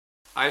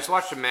I just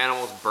watched a man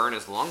almost burn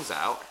his lungs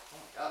out. Oh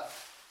my god.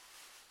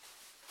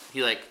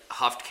 He,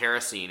 huffed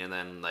kerosene and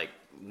then,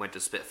 went to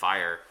spit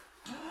fire.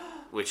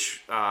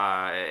 Which,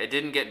 it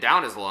didn't get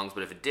down his lungs,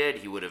 but if it did,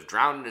 he would have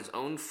drowned in his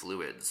own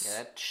fluids.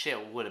 Yeah, that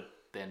shit would have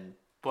been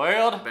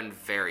boiled. Been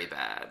very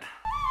bad.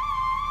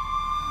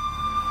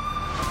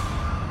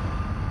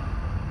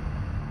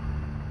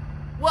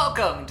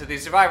 Welcome to the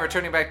Survivor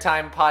Turning Back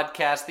Time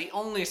podcast, the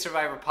only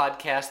Survivor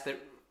podcast that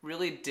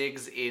really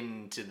digs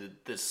into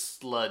the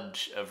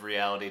sludge of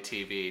reality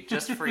TV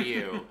just for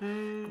you.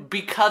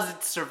 Because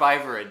it's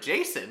Survivor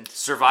adjacent.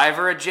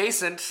 Survivor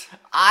adjacent.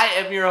 I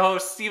am your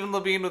host, Stephen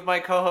Levine, with my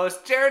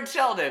co-host, Jared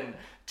Sheldon.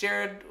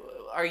 Jared,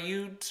 are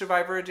you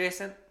Survivor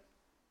adjacent?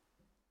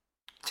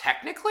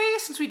 Technically,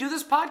 since we do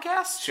this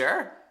podcast?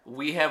 Sure.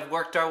 We have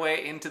worked our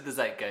way into the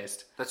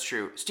zeitgeist. That's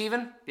true.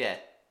 Steven? Yeah.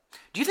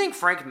 Do you think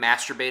Frank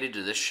masturbated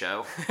to this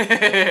show?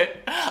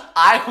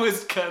 I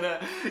was gonna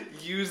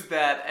use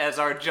that as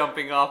our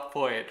jumping off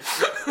point.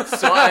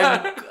 So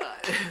I'm...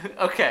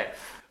 Okay.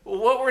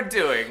 What we're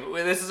doing,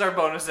 this is our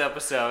bonus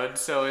episode,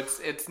 so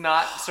it's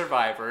not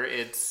Survivor,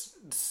 it's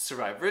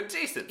Survivor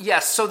adjacent.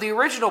 Yes, so the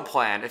original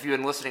plan, if you've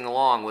been listening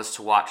along, was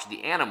to watch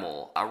The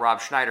Animal, a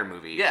Rob Schneider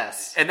movie.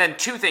 Yes. And then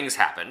two things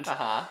happened.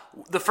 Uh-huh.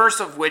 The first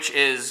of which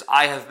is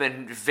I have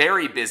been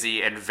very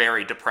busy and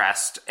very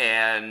depressed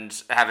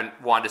and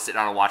haven't wanted to sit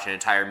down and watch an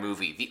entire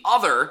movie. The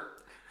other,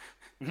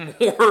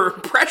 more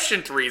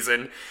prescient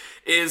reason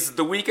is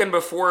the weekend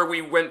before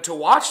we went to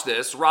watch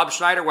this, Rob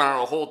Schneider went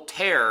on a whole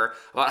tear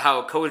about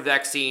how COVID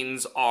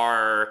vaccines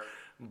are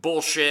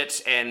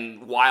bullshit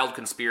and wild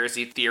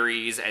conspiracy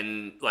theories,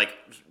 and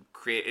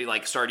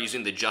started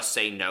using the "Just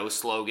Say No"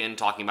 slogan,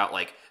 talking about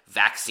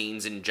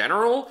vaccines in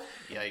general.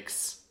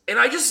 Yikes. And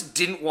I just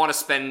didn't want to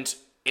spend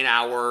an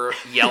hour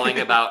yelling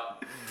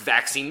about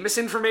vaccine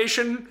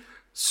misinformation,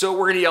 so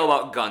we're gonna yell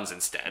about guns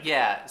instead.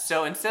 Yeah,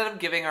 so instead of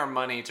giving our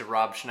money to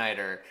Rob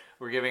Schneider,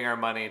 we're giving our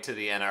money to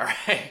the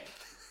NRA.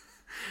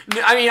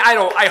 I mean,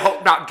 I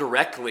hope not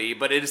directly,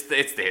 but it's the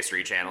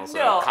History Channel,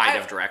 so kind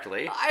of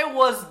directly. I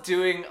was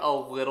doing a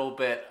little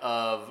bit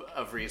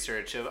of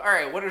research of, all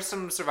right, what are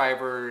some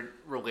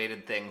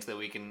Survivor-related things that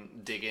we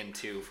can dig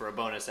into for a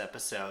bonus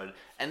episode?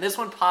 And this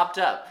one popped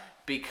up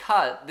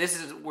because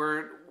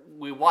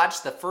we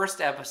watched the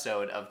first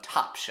episode of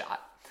Top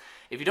Shot.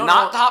 If you don't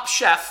know, Top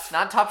Chef.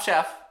 Not Top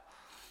Chef.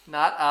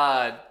 Not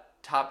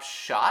Top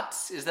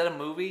Shots. Is that a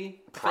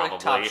movie? Probably. I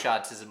feel like Top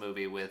Shots is a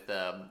movie with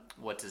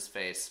what's his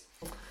face?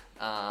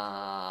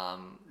 I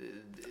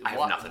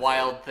have nothing.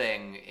 Wild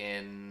Thing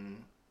in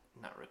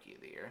not Rookie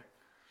of the Year,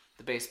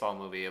 the baseball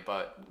movie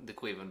about the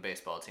Cleveland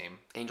baseball team.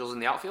 Angels in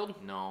the Outfield?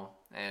 No,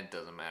 it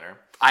doesn't matter.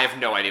 I have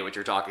no idea what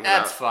you're talking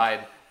about. That's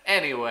fine.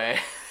 Anyway.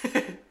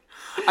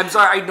 I'm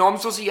sorry, I know I'm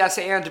supposed to yes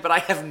and, but I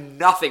have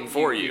nothing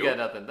for you. You got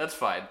nothing. That's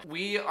fine.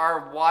 We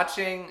are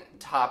watching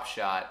Top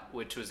Shot,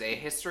 which was a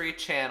History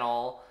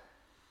Channel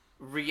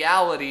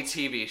reality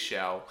TV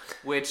show,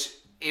 which,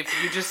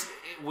 if you just,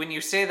 when you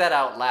say that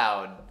out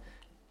loud,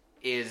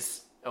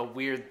 is a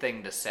weird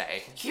thing to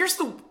say. Here's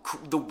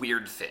the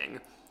weird thing.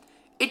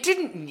 It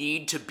didn't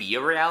need to be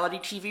a reality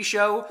TV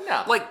show.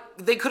 No.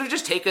 They could have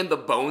just taken the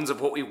bones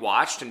of what we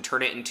watched and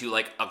turned it into,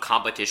 a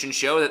competition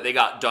show that they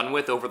got done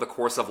with over the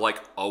course of,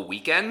 a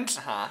weekend.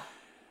 Uh-huh.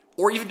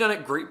 Or even done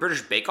it Great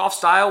British Bake Off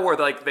style, where,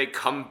 they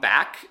come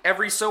back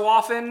every so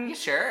often. You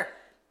sure?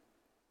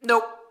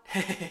 Nope.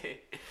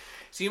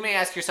 So you may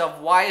ask yourself,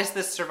 why is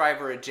this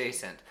Survivor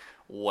adjacent?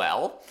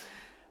 Well,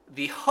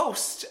 the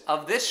host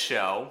of this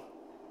show,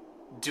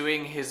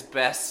 doing his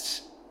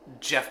best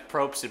Jeff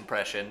Probst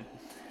impression,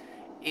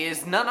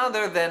 is none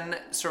other than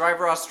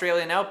Survivor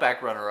Australian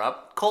Outback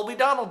runner-up, Colby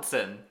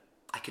Donaldson.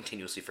 I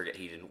continuously forget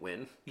he didn't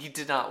win. He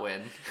did not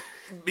win.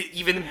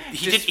 Even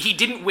he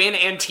didn't win,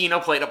 and Tina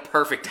played a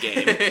perfect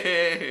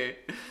game.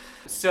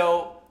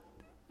 So,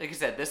 like I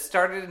said, this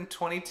started in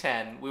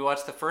 2010. We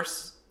watched the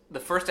first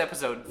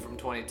episode from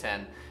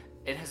 2010.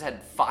 It has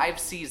had 5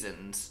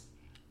 seasons,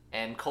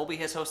 and Colby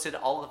has hosted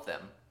all of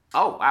them.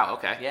 Oh, wow,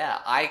 okay. Yeah,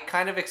 I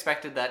kind of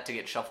expected that to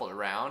get shuffled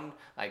around.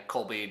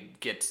 Colby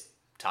gets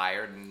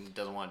tired and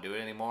doesn't want to do it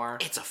anymore.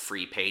 It's a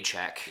free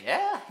paycheck.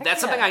 Yeah.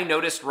 That's something I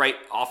noticed right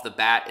off the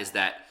bat, is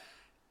that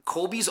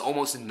Colby's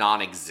almost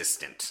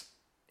non-existent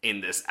in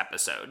this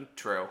episode.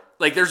 True.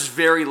 There's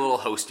very little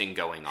hosting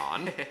going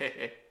on.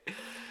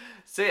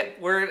 So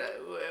yeah,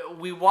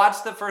 we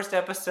watched the first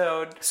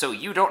episode. So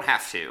you don't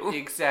have to.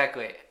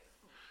 Exactly.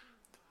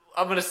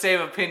 I'm going to save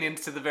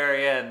opinions to the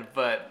very end,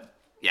 but...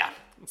 Yeah.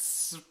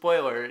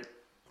 Spoiler,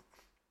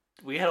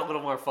 we had a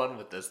little more fun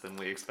with this than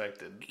we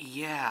expected.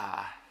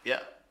 Yeah.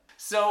 Yeah.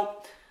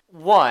 So,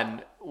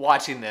 one,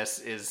 watching this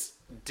is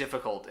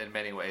difficult in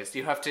many ways.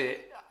 You have to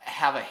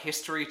have a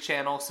History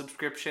Channel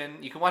subscription.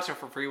 You can watch it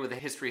for free with a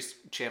History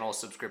Channel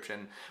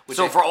subscription.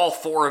 So for all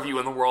 4 of you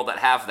in the world that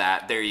have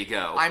that, there you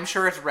go. I'm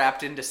sure it's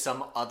wrapped into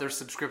some other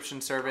subscription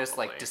service,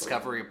 like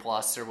Discovery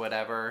Plus or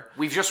whatever.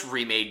 We've just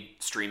remade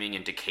streaming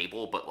into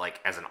cable, but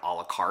as an a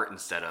la carte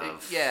instead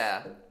of...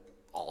 Yeah.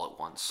 all at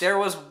once. There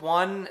was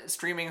one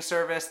streaming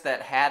service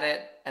that had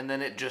it, and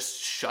then it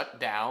just shut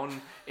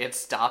down. It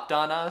stopped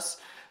on us.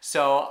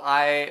 So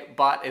I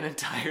bought an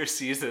entire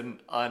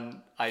season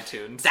on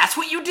iTunes. That's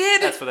what you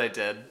did? That's what I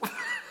did.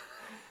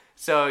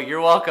 So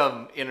you're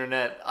welcome,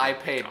 Internet. I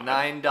paid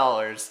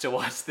 $9 to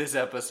watch this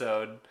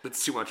episode.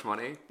 That's too much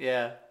money.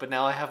 Yeah, but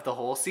now I have the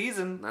whole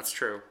season. That's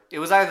true. It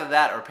was either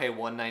that or pay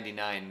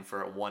 $1.99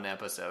 for one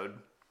episode.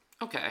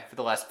 Okay. For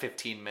the last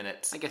 15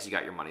 minutes. I guess you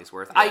got your money's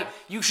worth. Yeah.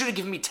 You should have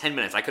given me 10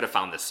 minutes. I could have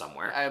found this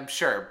somewhere. I'm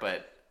sure,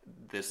 but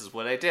this is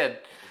what I did.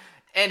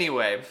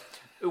 Anyway,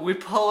 we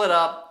pull it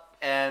up,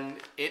 and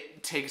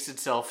it takes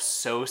itself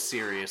so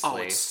seriously. Oh,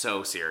 it's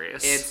so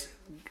serious.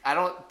 I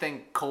don't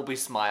think Colby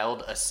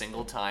smiled a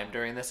single time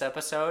during this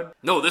episode.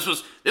 No, this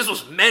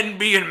was men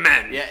being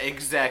men. Yeah,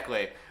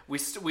 exactly.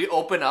 We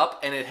open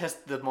up, and it has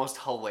the most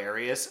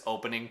hilarious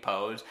opening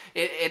pose.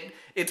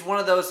 It's one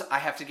of those, I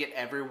have to get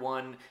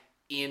everyone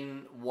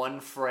in one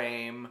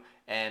frame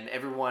and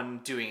everyone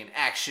doing an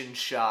action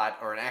shot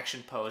or an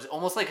action pose,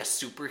 almost like a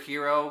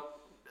superhero,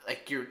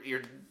 like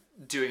you're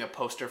doing a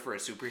poster for a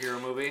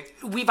superhero movie.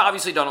 We've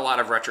obviously done a lot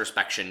of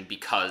retrospection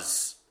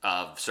because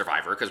of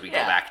Survivor, because we go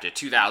back to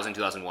 2000,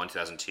 2001,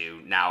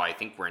 2002. Now I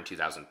think we're in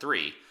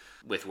 2003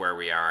 with where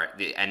we are at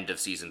the end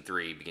of season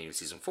 3, beginning of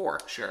season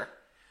 4. Sure.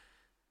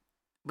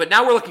 But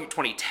now we're looking at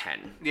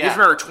 2010. Yeah. Because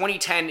remember,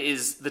 2010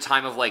 is the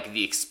time of, like,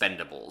 the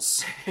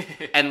Expendables.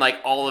 And, like,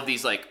 all of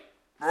these, like,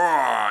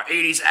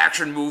 80s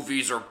action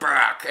movies are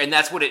back. And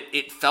that's what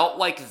it felt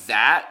like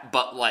that,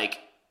 but, like,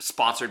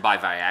 sponsored by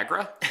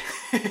Viagra.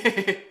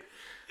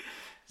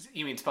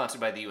 You mean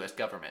sponsored by the U.S.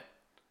 government?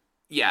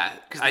 Yeah.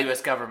 Because the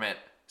U.S. government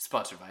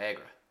sponsored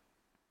Viagra.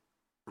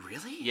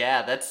 Really?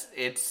 Yeah,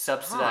 it's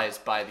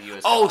subsidized by the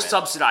U.S. Oh, government.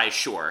 subsidized,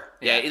 sure.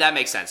 Yeah, that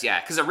makes sense,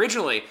 yeah. Because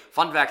originally,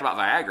 fun fact about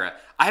Viagra,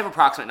 I have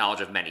approximate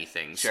knowledge of many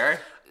things. Sure.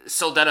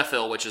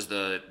 Sildenafil, which is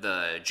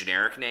the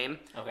generic name,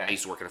 okay. I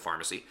used to work at a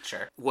pharmacy,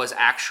 sure, was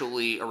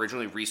actually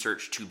originally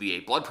researched to be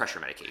a blood pressure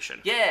medication.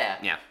 Yeah.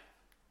 Yeah.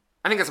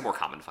 I think that's a more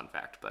common fun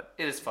fact, but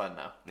it is fun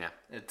though. Yeah.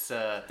 It's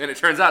and it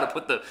turns out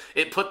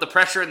it put the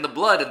pressure in the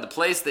blood in the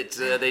place that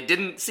they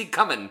didn't see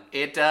coming.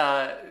 It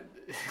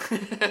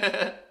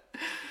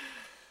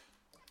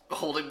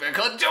holding back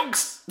on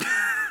jokes.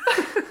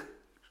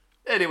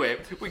 Anyway,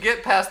 we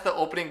get past the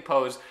opening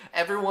pose.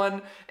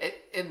 Everyone,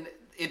 and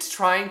it's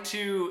trying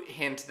to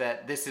hint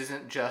that this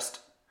isn't just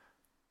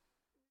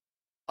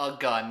a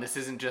gun. This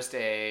isn't just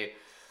a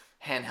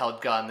handheld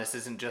gun. This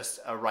isn't just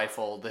a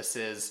rifle. This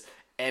is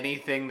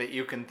anything that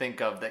you can think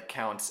of that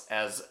counts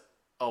as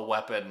a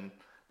weapon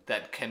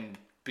that can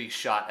be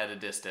shot at a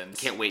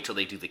distance. Can't wait till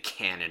they do the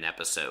cannon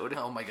episode.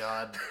 Oh my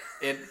god.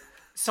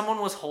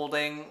 Someone was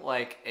holding,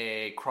 like,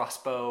 a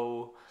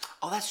crossbow.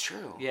 Oh, that's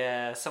true.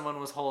 Yeah, someone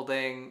was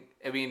holding...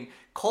 I mean,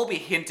 Colby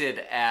hinted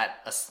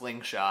at a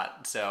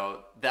slingshot,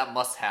 so that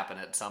must happen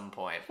at some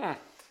point.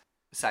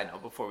 Side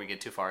note, before we get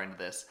too far into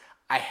this,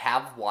 I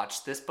have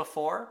watched this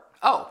before.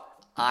 Oh.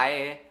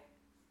 I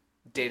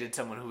dated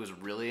someone who was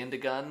really into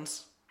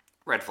guns.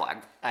 Red flag.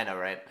 I know,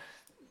 right?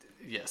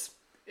 Yes,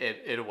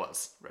 it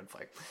was. Red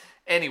flag.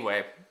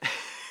 Anyway,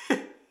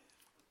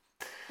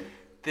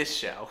 this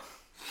show...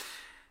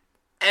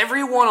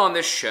 Everyone on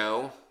this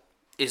show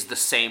is the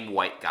same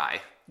white guy.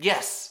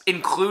 Yes.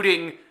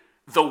 Including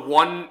the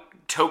one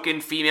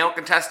token female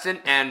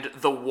contestant and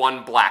the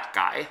one black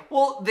guy.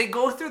 Well, they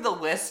go through the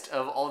list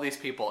of all these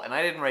people, and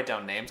I didn't write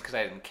down names because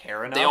I didn't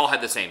care enough. They all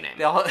had the same name.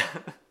 They all...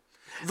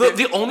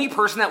 the only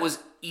person that was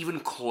even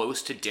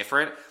close to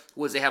different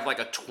was they have like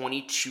a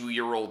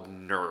 22-year-old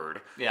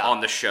nerd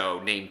on the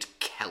show named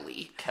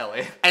Kelly.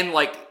 And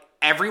like...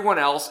 Everyone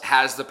else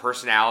has the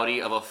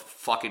personality of a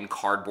fucking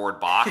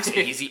cardboard box, and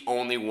he's the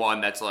only one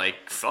that's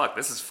like, fuck,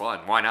 this is fun,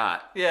 why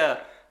not?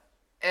 Yeah.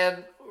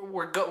 And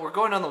we're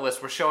going on the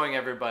list, we're showing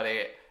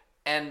everybody,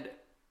 and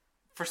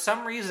for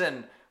some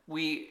reason,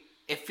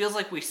 it feels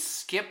like we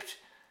skipped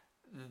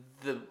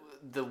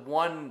the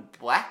one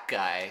black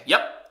guy.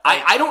 Yep.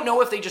 I don't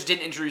know if they just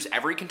didn't introduce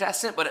every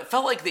contestant, but it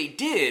felt like they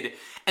did.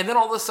 And then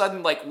all of a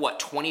sudden, like,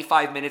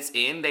 25 minutes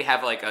in, they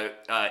have, like,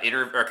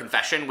 a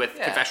confession with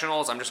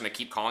confessionals. I'm just going to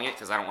keep calling it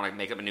because I don't want to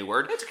make up a new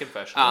word. It's a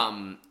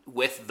confessional.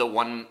 With the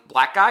one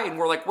black guy. And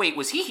we're like, wait,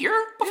 was he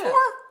here before? Yeah.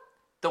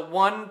 The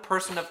one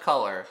person of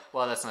color.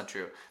 Well, that's not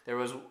true. There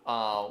was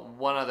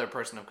one other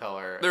person of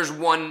color. There's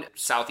one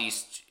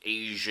Southeast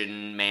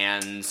Asian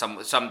man,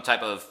 some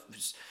type of...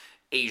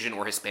 Asian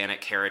or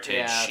Hispanic heritage.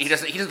 Yeah, he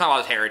doesn't talk about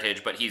his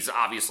heritage, but he's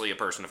obviously a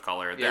person of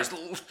color. Yeah. There's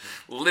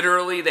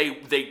literally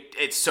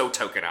it's so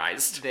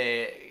tokenized.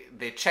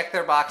 They check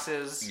their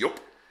boxes. Yup.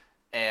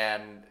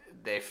 And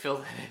they fill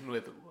it in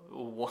with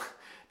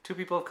two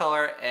people of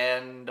color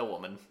and a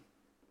woman.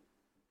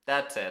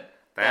 That's it.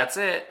 That's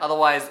it.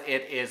 Otherwise,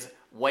 it is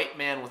white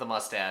man with a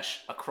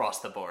mustache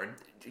across the board.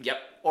 Yep.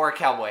 Or a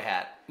cowboy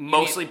hat.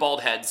 Mostly bald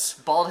heads.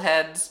 Bald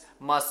heads,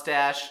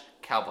 mustache,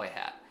 cowboy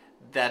hat.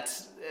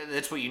 That's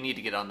what you need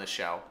to get on this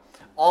show.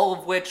 All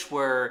of which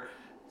were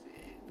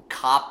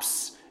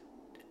cops,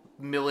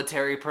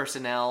 military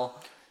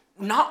personnel.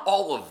 Not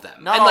all of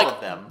them. Not all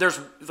of them.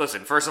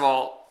 Listen, first of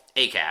all,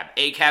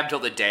 ACAB till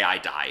the day I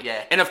die.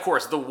 Yeah. And of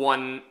course, the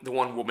one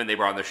woman they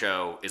brought on the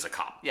show is a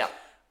cop. Yeah.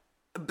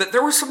 But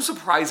there were some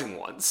surprising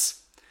ones.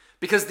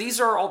 Because these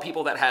are all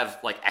people that have,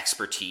 like,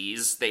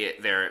 expertise.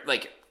 They're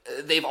like,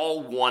 they've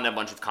all won a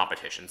bunch of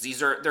competitions.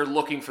 They're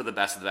looking for the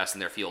best of the best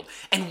in their field.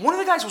 And one of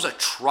the guys was a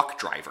truck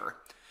driver.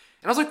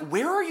 And I was like,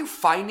 where are you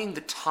finding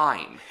the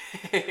time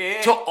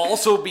to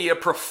also be a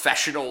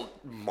professional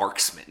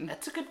marksman?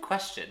 That's a good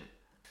question.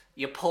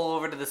 You pull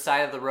over to the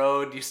side of the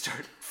road, you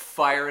start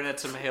firing at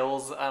some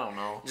hills, I don't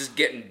know. Just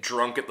getting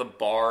drunk at the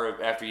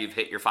bar after you've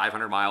hit your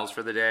 500 miles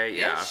for the day?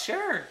 Yeah,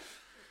 sure.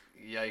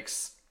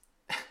 Yikes.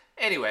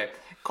 Anyway,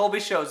 Colby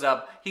shows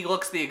up. He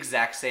looks the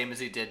exact same as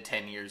he did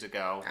 10 years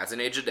ago.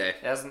 Hasn't aged a day.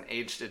 Hasn't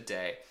aged a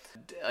day.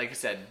 Like I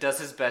said, does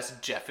his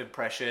best Jeff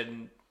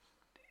impression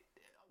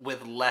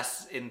with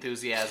less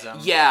enthusiasm.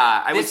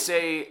 Yeah, I would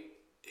say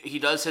he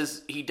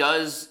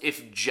does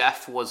if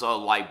Jeff was a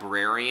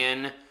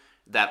librarian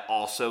that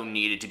also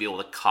needed to be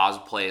able to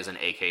cosplay as an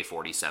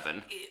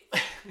AK-47.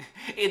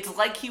 It's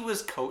like he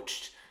was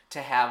coached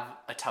to have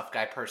a tough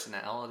guy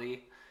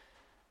personality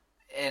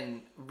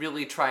and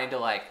really trying to,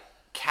 like,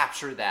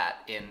 capture that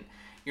in...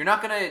 You're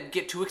not going to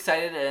get too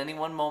excited at any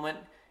one moment.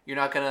 You're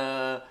not going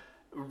to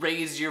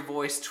raise your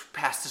voice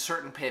past a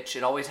certain pitch.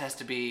 It always has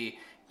to be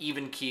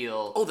even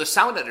keel. Oh, the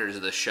sound editors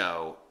of the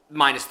show,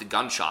 minus the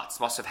gunshots,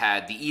 must have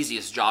had the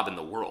easiest job in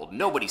the world.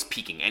 Nobody's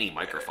peaking any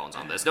microphones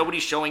on this.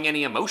 Nobody's showing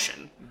any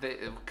emotion.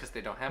 Because they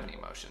don't have any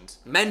emotions.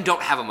 Men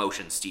don't have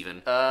emotions,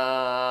 Steven. There's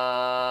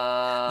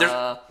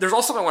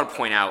also something I want to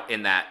point out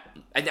in that,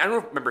 I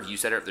don't remember if you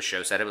said it or if the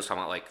show said it, was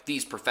talking about, like,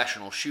 these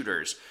professional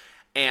shooters,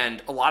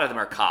 and a lot of them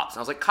are cops. And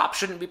I was like, cops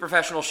shouldn't be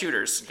professional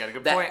shooters. You got a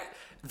good point.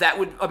 That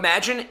would,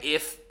 imagine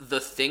if the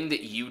thing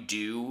that you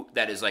do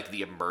that is, like,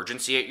 the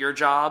emergency at your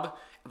job,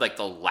 like,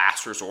 the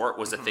last resort,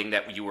 was the thing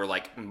that you were,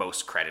 like,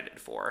 most credited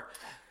for.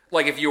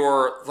 Like, if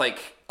you're, like,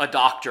 a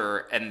doctor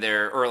and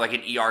or, like,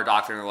 an ER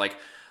doctor, and they're like,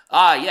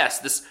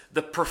 yes,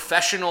 the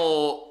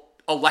professional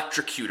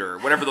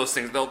electrocutor, whatever those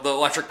things, the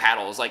electric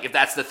paddles, like, if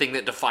that's the thing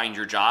that defined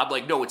your job,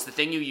 like, no, it's the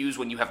thing you use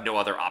when you have no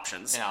other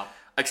options. Yeah.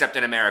 Except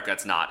in America,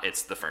 it's not.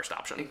 It's the first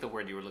option. I think the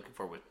word you were looking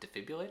for was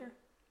defibrillator?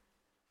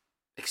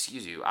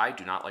 Excuse you, I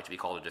do not like to be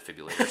called a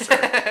defibrillator,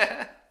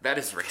 sir. That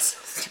is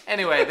racist.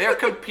 Anyway, they're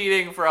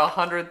competing for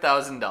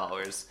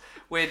 $100,000,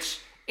 which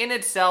in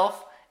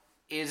itself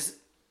is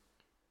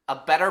a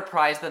better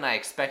prize than I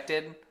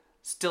expected.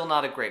 Still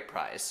not a great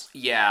prize.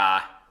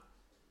 Yeah,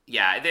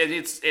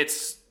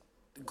 it's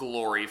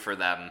glory for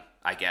them,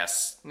 I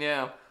guess.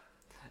 Yeah.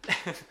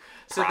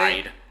 So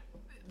Pride.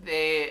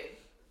 They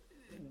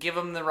give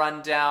him the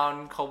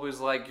rundown. Colby's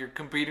like, you're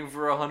competing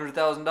for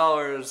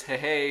 $100,000.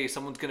 Hey,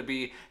 someone's going to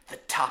be the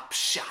top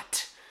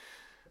shot.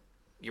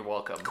 You're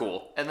welcome.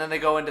 Cool. And then they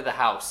go into the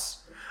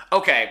house.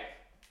 Okay.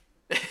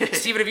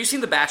 Steven, have you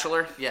seen The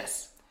Bachelor?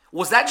 Yes.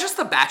 Was that just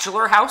The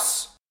Bachelor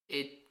house?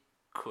 It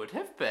could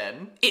have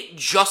been. It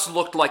just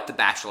looked like The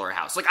Bachelor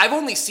house. Like, I've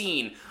only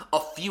seen a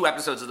few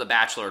episodes of The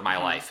Bachelor in my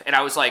life, and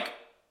I was like,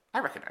 I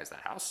recognize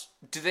that house.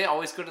 Do they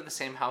always go to the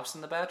same house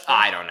in The Bachelor?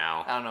 I don't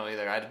know. I don't know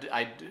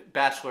either.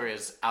 Bachelor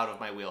is out of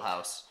my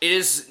wheelhouse. It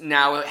is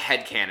now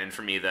headcanon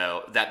for me,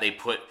 though, that they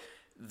put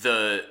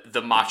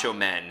the macho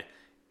men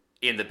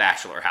in the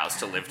Bachelor house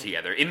to live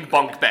together in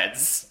bunk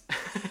beds.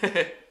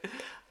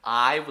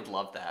 I would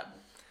love that.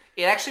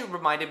 It actually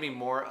reminded me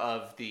more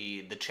of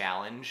the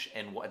challenge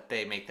and what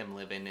they make them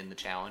live in the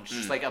challenge.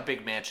 Just like a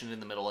big mansion in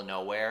the middle of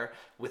nowhere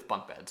with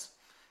bunk beds.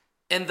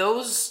 And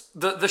those,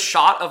 the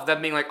shot of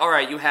them being like, all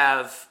right, you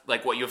have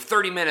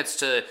 30 minutes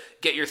to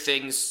get your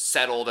things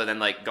settled and then,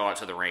 like, go out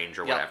to the range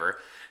or whatever.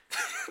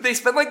 They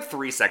spend, like,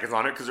 3 seconds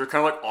on it because they're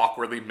kind of, like,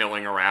 awkwardly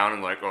milling around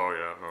and like, oh,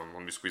 yeah,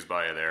 let me squeeze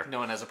by you there. No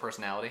one has a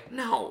personality?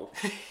 No.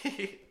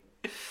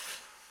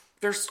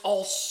 They're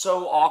all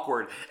so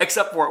awkward.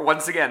 Except for,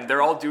 once again,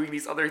 they're all doing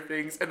these other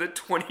things, and the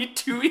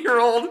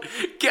 22-year-old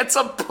gets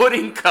a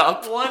pudding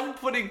cup. One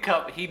pudding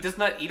cup. He does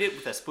not eat it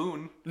with a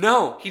spoon.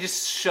 No. He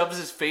just shoves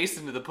his face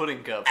into the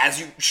pudding cup. As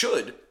you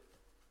should.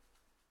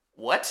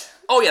 What?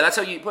 Oh, yeah, that's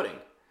how you eat pudding.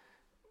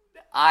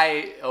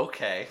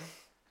 Okay.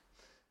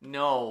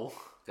 No.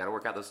 Gotta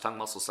work out those tongue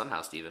muscles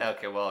somehow, Steven.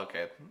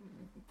 Okay.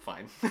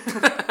 Fine.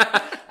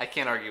 I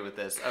can't argue with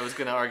this. I was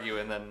gonna argue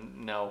and then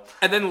no.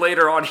 And then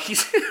later on,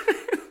 he's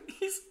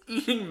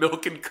eating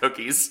milk and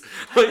cookies.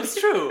 It's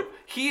true.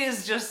 He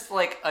is just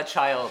like a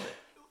child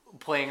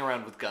playing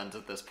around with guns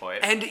at this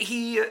point. And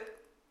he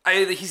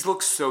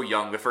looks so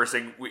young. The first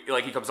thing,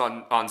 he comes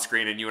on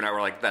screen and you and I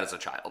were like, that is a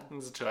child.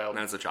 He's a child.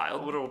 That is a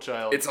child. A literal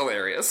child. It's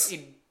hilarious.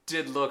 He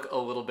did look a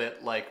little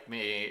bit like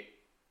me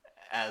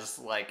as,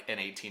 like, an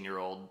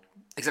 18-year-old.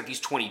 Except he's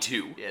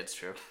 22. Yeah, it's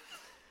true.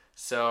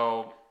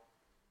 So,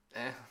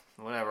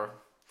 whatever.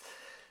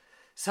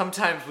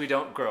 Sometimes we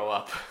don't grow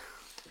up.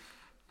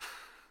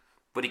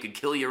 But he could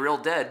kill you real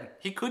dead.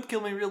 He could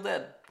kill me real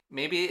dead.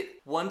 Maybe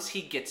once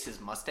he gets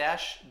his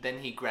mustache, then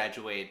he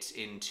graduates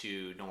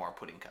into no more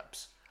pudding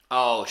cups.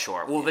 Oh,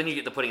 sure. Well, then you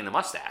get the pudding in the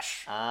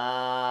mustache.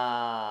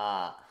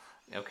 Ah.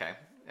 Okay,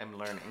 I'm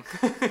learning.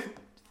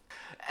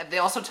 They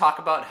also talk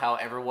about how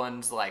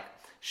everyone's like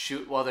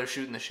while they're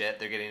shooting the shit,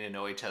 they're getting to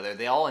know each other.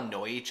 They all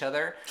annoy each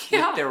other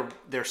with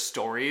their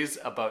stories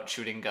about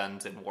shooting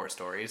guns and war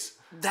stories.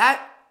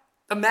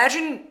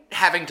 Imagine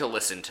having to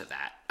listen to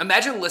that.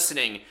 Imagine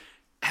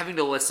having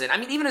to listen. I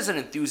mean, even as an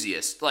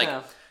enthusiast, like,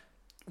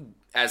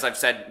 as I've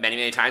said many,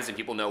 many times, and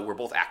people know we're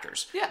both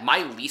actors. Yeah.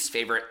 My least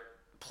favorite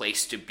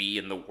place to be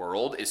in the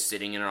world is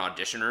sitting in an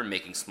audition room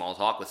making small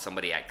talk with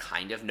somebody I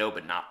kind of know,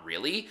 but not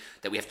really,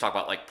 that we have to talk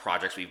about, like,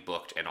 projects we've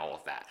booked and all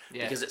of that.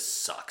 Yeah. Because it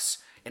sucks.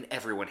 And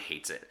everyone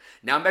hates it.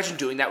 Now imagine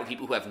doing that with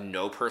people who have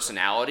no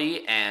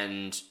personality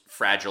and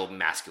fragile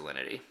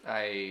masculinity.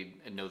 I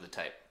know the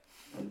type.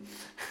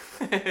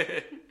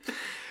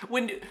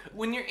 When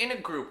you're in a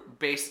group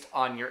based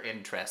on your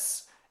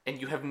interests and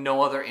you have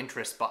no other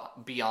interest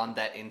beyond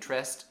that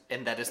interest,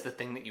 and that is the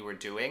thing that you were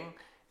doing,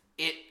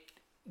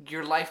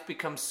 your life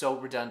becomes so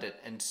redundant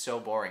and so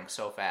boring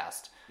so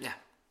fast. Yeah.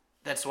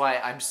 That's why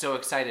I'm so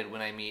excited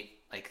when I meet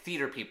like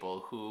theater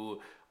people who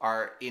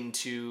are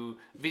into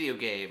video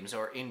games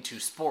or into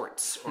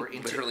sports or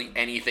into literally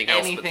anything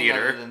else but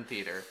theater. Other than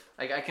theater.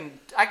 Like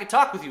I could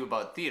talk with you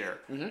about theater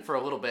for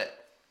a little bit,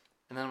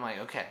 and then I'm like,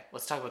 okay,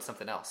 let's talk about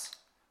something else.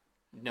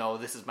 No,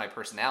 this is my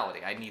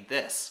personality. I need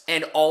this.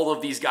 And all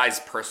of these guys'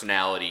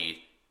 personality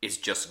is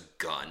just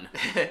gun.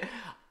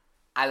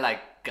 I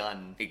like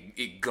gun.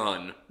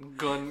 Gun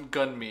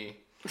me.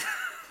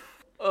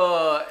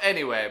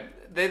 Anyway,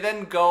 they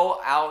then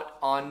go out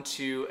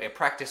onto a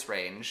practice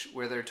range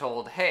where they're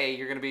told, hey,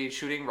 you're going to be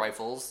shooting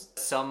rifles.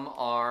 Some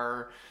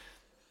are...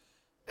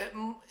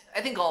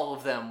 I think all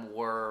of them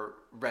were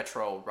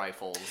retro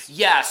rifles.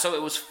 Yeah, so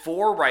it was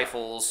 4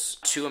 rifles,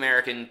 2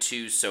 American,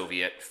 2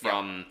 Soviet,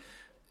 from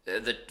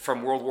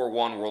World War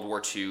I, World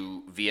War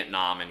II,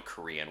 Vietnam, and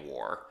Korean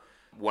War.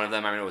 One of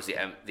them, I know, was the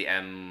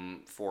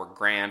M4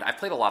 Grand. I've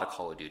played a lot of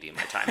Call of Duty in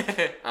my time.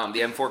 The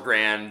M4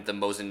 Grand, the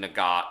Mosin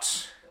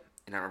Nagant...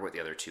 I don't remember what the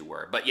other 2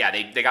 were. But yeah,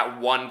 they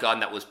got one gun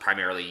that was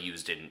primarily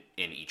used in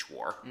each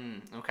war.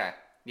 Okay.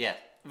 Yeah.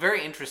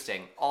 Very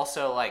interesting.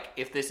 Also, like,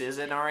 if this is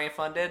NRA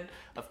funded,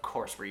 of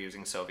course we're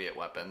using Soviet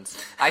weapons.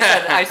 I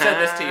said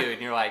this to you,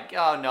 and you're like,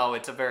 oh no,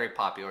 it's a very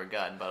popular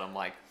gun. But I'm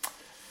like...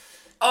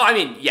 Oh, I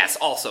mean, yes,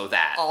 also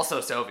that.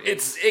 Also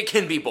Soviet. It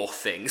can be both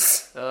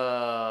things.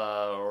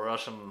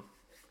 Russian...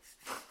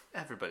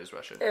 Everybody's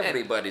Russian.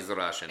 Everybody's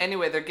Russian.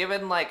 Anyway, they're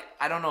given, like,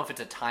 I don't know if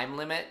it's a time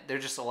limit. They're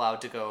just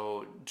allowed to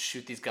go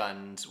shoot these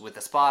guns with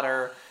a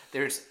spotter.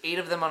 There's 8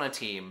 of them on a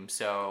team,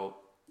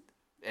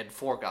 and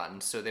 4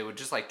 guns, so they would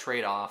just, like,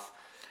 trade off.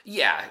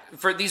 Yeah,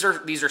 these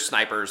are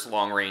snipers,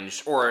 long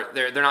range, or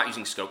they're not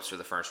using scopes for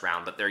the first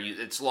round, but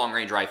it's long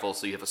range rifles,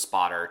 so you have a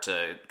spotter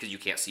because you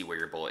can't see where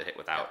your bullet hit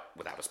without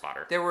a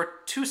spotter. There were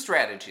 2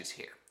 strategies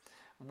here.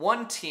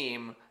 One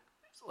team...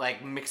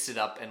 like mixed it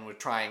up and were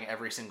trying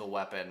every single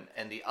weapon,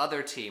 and the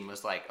other team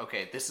was like,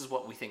 okay, this is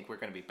what we think we're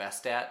going to be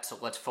best at, so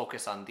let's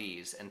focus on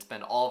these and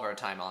spend all of our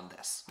time on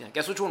this. Yeah,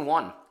 guess which one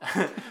won?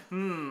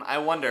 I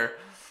wonder.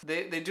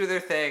 They do their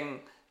thing,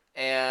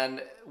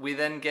 and we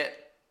then get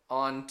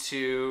on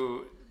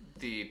to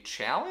the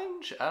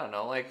challenge? I don't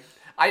know, like...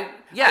 I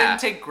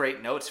didn't take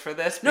great notes for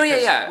this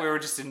because we were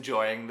just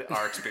enjoying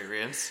our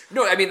experience.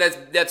 No, I mean,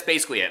 that's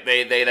basically it.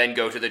 They then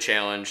go to the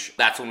challenge.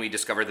 That's when we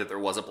discovered that there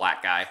was a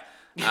black guy.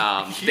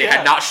 They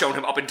had not shown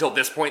him up until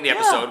this point in the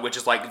episode, which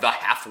is like the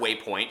halfway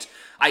point.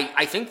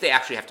 I think they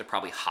actually have to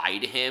probably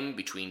hide him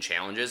between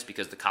challenges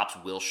because the cops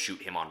will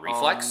shoot him on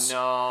reflex. Oh,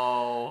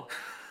 no.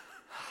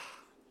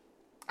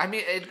 I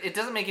mean, it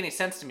doesn't make any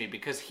sense to me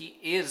because he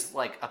is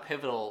like a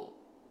pivotal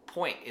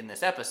point in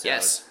this episode.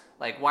 Yes.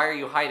 Like, why are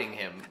you hiding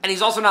him? And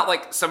he's also not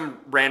like some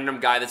random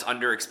guy that's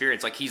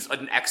underexperienced. Like, he's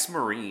an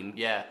ex-Marine.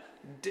 Yeah.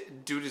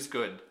 Dude is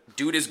good.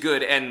 Dude is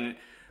good, and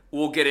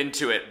we'll get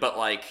into it, but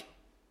like...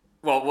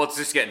 Well, let's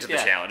just get into the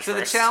challenge first. So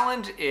the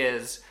challenge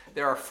is,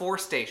 there are 4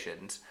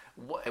 stations,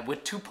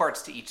 with 2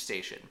 parts to each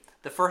station.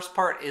 The first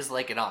part is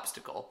like an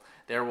obstacle.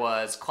 There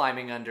was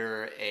climbing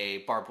under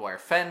a barbed wire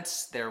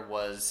fence. There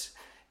was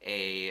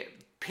a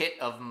pit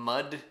of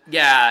mud.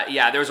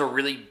 Yeah, there was a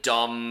really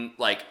dumb,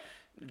 like,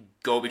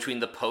 go between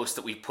the posts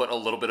that we put a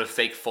little bit of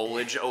fake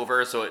foliage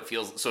over, so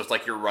it's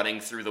like you're running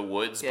through the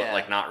woods, but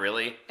like not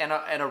really. And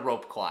a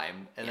rope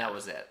climb, and that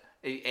was it.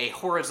 A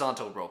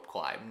horizontal rope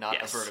climb,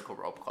 not a vertical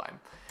rope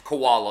climb.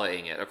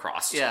 Koalaing it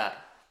across. Yeah.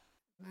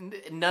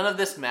 None of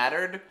this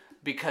mattered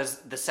because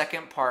the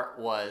second part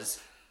was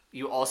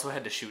you also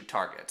had to shoot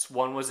targets.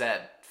 One was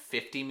at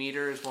 50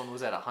 meters, one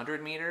was at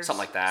 100 meters.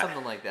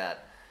 Something like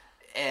that.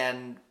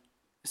 And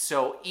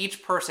so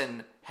each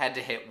person had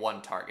to hit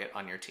 1 target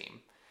on your team.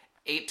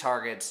 8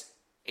 targets,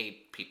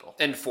 8 people.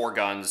 And 4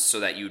 guns,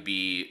 so that you'd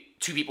be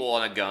 2 people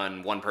on a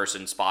gun, 1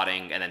 person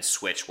spotting, and then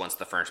switch once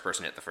the first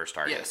person hit the first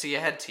target. Yeah, so you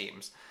had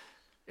teams.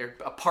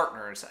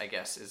 Partners, I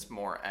guess, is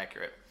more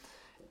accurate.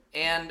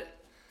 And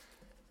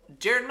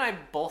Jared and I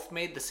both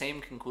made the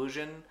same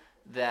conclusion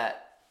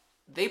that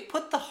they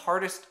put the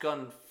hardest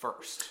gun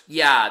first.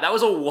 Yeah, that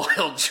was a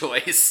wild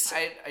choice.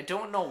 I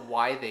don't know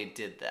why they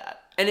did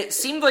that. And it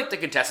seemed like the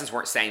contestants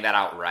weren't saying that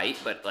outright,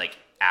 but like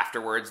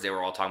afterwards, they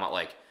were all talking about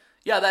like,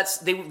 yeah,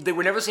 they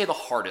would never say the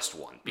hardest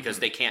one because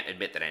they can't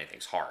admit that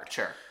anything's hard.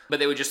 Sure. But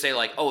they would just say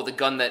like, oh, the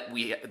gun that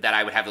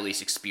I would have the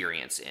least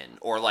experience in,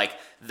 or like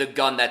the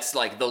gun that's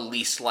like the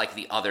least like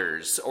the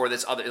others, or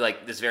this other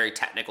like this very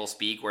technical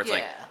speak where it's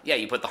like, yeah,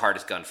 you put the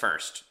hardest gun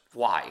first.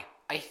 Why?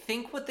 I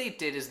think what they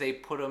did is they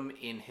put them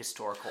in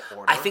historical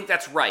order. I think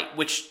that's right,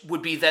 which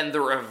would be then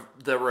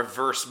the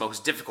reverse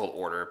most difficult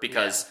order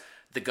because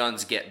the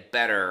guns get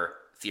better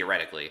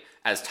theoretically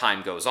as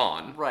time goes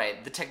on.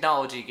 Right. The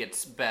technology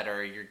gets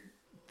better. You're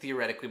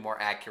theoretically more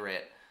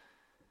accurate.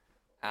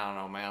 I don't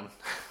know, man.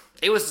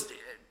 It was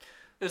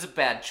a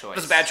bad choice. It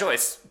was a bad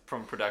choice.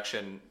 From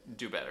production,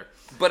 do better.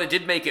 But it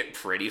did make it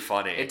pretty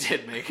funny. It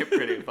did make it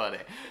pretty funny.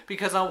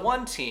 Because on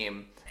one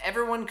team,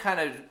 everyone kind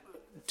of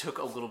took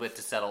a little bit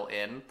to settle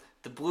in.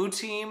 The blue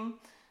team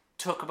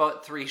took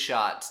about 3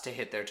 shots to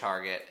hit their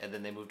target, and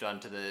then they moved on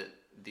to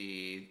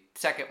the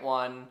second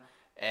one,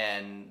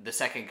 and the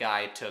second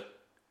guy took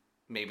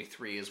maybe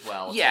 3 as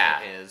well.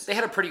 Yeah, they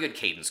had a pretty good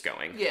cadence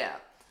going. Yeah.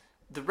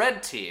 The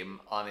red team,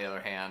 on the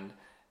other hand,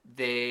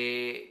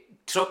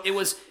 So it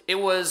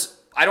was.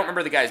 I don't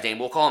remember the guy's name.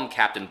 We'll call him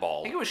Captain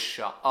Bald. I think it was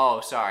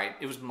Oh, sorry.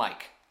 It was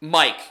Mike.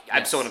 Mike. Yes.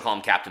 I'm still going to call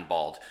him Captain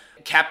Bald.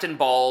 Captain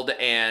Bald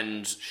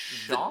and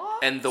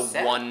the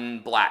one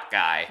black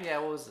guy. Yeah,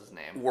 what was his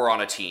name? Were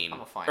on a team.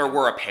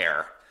 Were a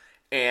pair.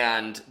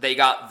 And they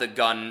got the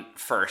gun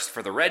first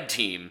for the red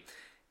team.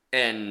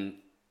 And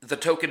the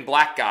token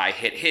black guy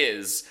hit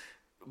his.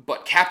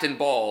 But Captain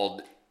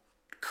Bald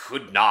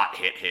could not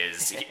hit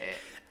his.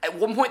 At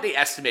one point they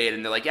estimated,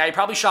 and they're like, yeah, he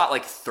probably shot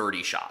like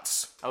 30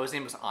 shots. Oh, his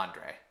name was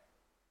Andre.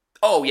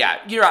 Oh, yeah.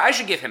 You're right. I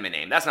should give him a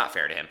name. That's not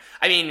fair to him.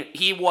 I mean,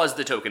 he was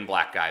the token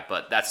black guy,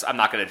 but I'm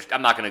not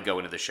gonna go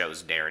into the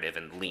show's narrative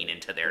and lean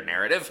into their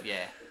narrative.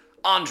 Yeah.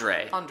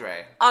 Andre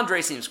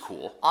seems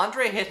cool.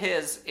 Andre hit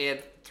his in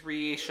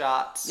 3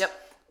 shots. Yep.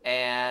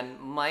 And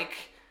Mike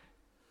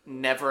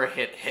never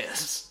hit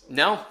his.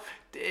 No.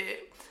 The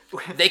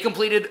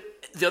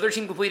other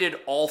team completed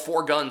all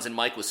 4 guns, and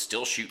Mike was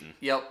still shooting.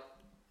 Yep.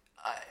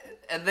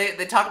 And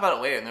they talk about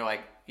it later, and they're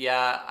like,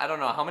 yeah, I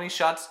don't know, how many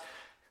shots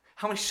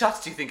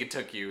do you think it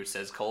took you,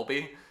 says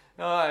Colby.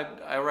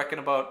 I reckon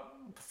about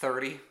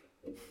 30.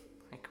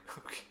 Like,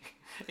 okay.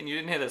 And you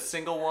didn't hit a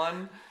single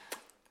one?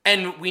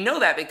 And we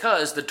know that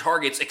because the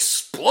targets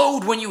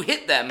explode when you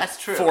hit them.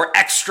 That's true. For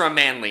extra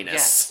manliness.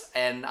 Yes,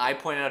 and I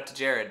pointed out to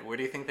Jared, where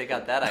do you think they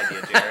got that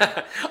idea,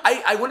 Jared?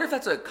 I wonder if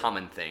that's a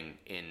common thing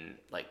in,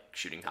 like,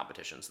 shooting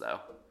competitions,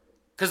 though.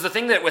 Because the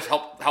thing that was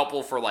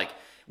helpful for, like,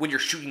 when you're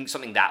shooting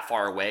something that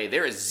far away,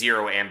 there is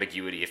zero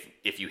ambiguity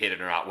if you hit it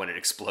or not when it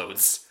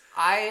explodes.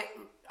 I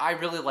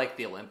really like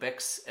the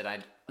Olympics, and I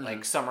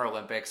like Summer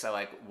Olympics. I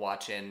like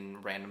watching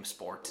random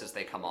sports as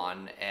they come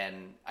on,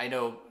 and I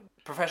know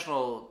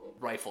professional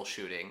rifle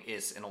shooting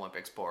is an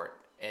Olympic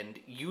sport, and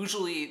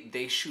usually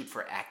they shoot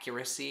for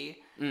accuracy,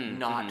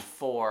 not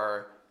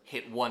for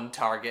hit one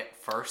target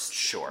first.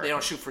 Sure. They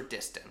don't shoot for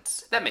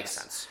distance. That makes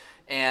sense.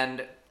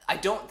 And I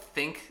don't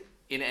think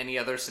in any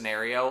other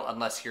scenario,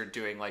 unless you're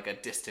doing like a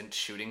distant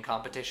shooting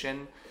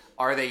competition,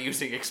 are they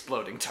using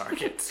exploding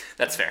targets.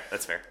 That's fair.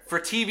 For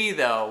TV,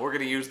 though, we're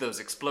going to use those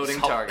exploding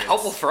targets.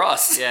 Helpful for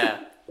us. Yeah,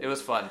 it was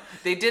fun.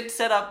 They did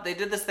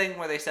this thing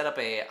where they set up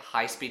a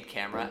high-speed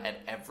camera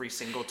at every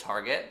single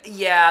target.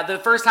 Yeah, the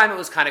first time it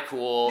was kind of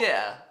cool.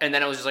 Yeah. And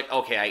then it was just like,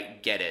 okay, I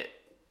get it.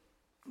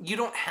 You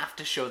don't have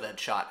to show that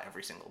shot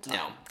every single time.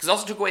 No, because it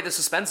also took away the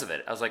suspense of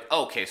it. I was like,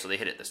 oh, okay, so they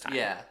hit it this time.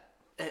 Yeah.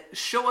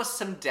 Show us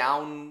some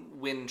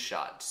downwind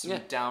shots, some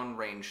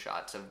downrange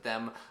shots of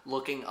them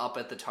looking up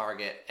at the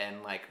target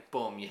and like,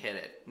 boom, you hit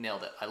it,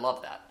 nailed it. I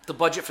love that. The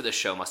budget for this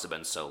show must have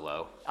been so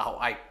low.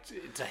 Oh,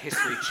 it's a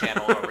History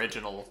Channel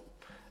original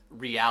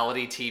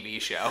reality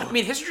TV show. I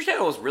mean, History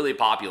Channel was really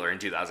popular in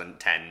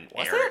 2010.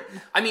 Was it?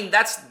 I mean,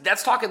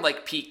 that's talking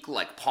like peak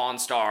like Pawn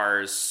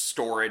Stars,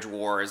 Storage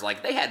Wars.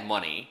 Like they had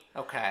money.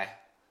 Okay.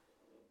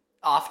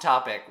 Off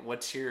topic.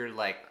 What's your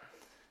like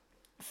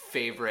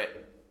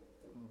favorite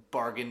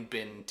bargain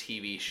bin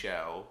TV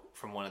show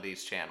from one of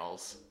these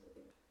channels?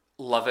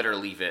 Love It or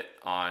Leave It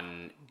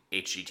on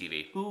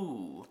HGTV.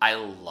 Ooh. I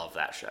love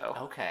that show.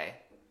 Okay.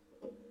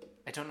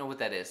 I don't know what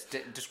that is.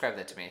 Describe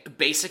that to me.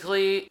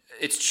 Basically,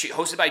 it's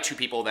hosted by 2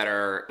 people that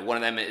are... One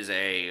of them is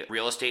a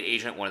real estate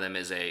agent. One of them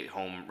is a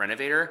home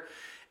renovator.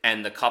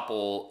 And the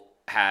couple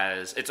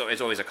has... It's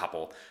always a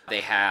couple. They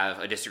have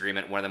a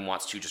disagreement. One of them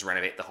wants to just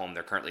renovate the home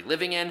they're currently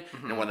living in.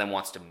 And one of them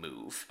wants to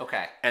move.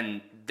 Okay.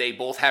 And they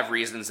both have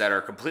reasons that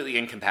are completely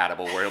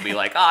incompatible, where it'll be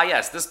like,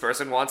 yes, this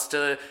person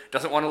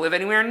doesn't want to live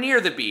anywhere near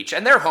the beach,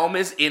 and their home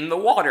is in the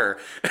water.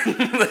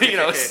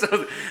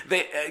 So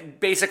they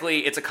basically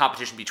it's a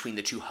competition between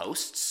the 2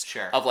 hosts.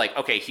 Sure. Of like,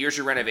 okay, here's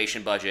your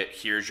renovation budget,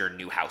 here's your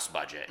new house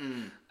budget.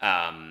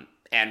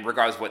 And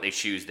regardless of what they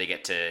choose, they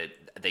get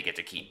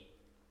to keep.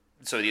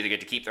 So they either get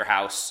to keep their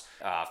house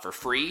for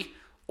free,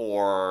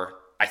 or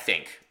I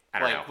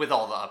don't know. With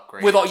all the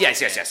upgrades.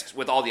 Yes.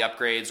 With all the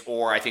upgrades,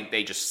 or I think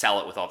they just sell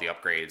it with all the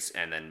upgrades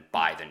and then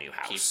buy the new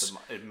house.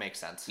 It makes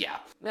sense. Yeah,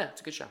 it's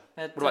a good show.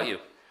 What about you?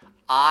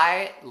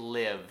 I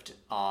lived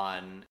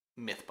on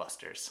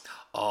Mythbusters.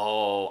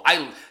 Oh,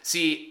 I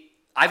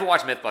haven't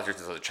watched Mythbusters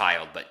since I was a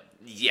child, but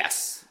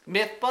yes.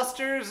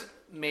 Mythbusters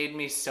made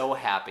me so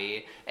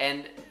happy,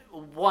 and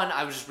one,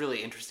 I was just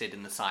really interested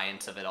in the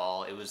science of it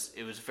all. It was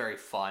very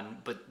fun,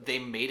 but they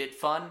made it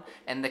fun,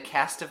 and the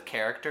cast of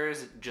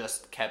characters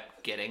just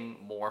kept getting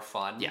more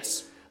fun.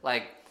 Yes.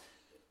 Like,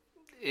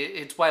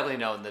 it's widely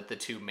known that the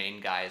two main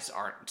guys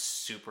aren't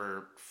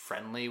super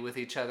friendly with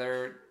each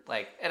other.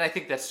 Like, and I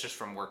think that's just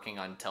from working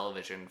on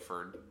television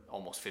for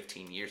almost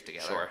 15 years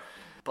together. Sure.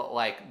 But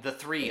like the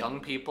three young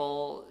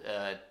people,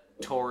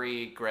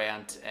 Tori,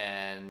 Grant,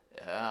 and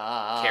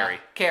Carrie.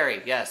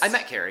 Carrie, yes. I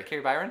met Carrie.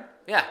 Carrie Byron?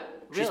 Yeah.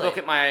 She Really? spoke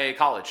at my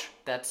college.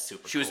 That's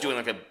super She was cool.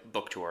 doing like a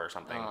book tour or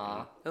something.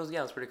 It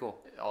was pretty cool.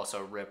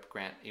 Also, Rip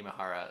Grant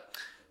Imahara.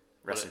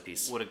 Rest in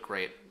peace. What a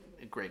great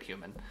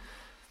human.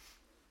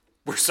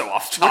 We're so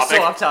off We're topic.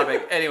 so off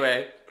topic.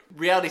 Anyway,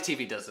 reality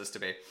TV does this to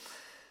me.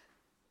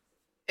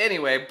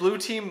 Anyway, blue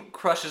team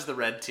crushes the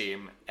red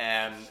team,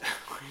 and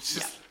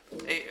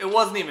it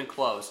wasn't even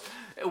close.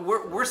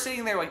 We're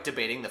sitting there like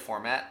debating the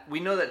format.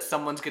 We know that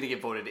someone's going to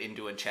get voted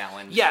into a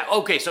challenge. Yeah,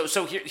 okay,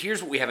 so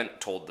here's what we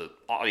haven't told the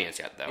audience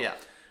yet, though. Yeah.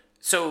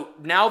 So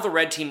now the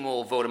red team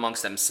will vote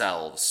amongst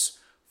themselves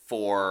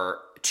for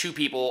two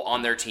people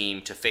on their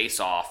team to face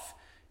off,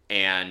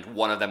 and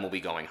one of them will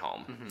be going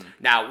home. Mm-hmm.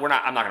 Now,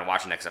 I'm not going to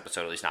watch the next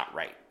episode, at least not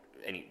right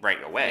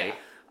away.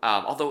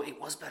 Yeah. Although it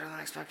was better than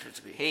I expected it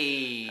to be.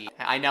 Hey,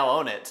 I now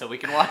own it, so we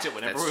can watch it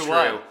whenever That's we true.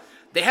 want.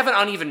 They have an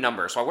uneven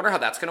number, so I wonder how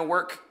that's going to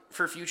work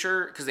for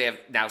future, because they have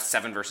now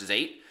 7 versus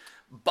 8.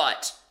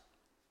 But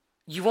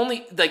you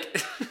only,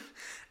 like,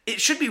 it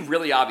should be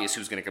really obvious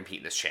who's going to compete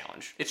in this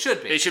challenge. It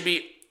should be. It should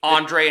be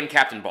Andre and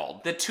Captain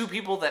Bald. The two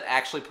people that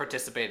actually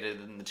participated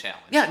in the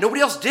challenge. Yeah,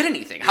 nobody else did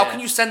anything. How Yeah. can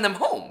you send them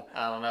home?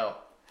 I don't know.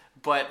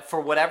 But for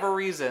whatever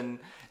reason,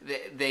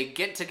 they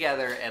get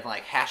together and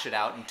like hash it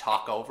out and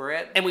talk over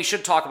it. And we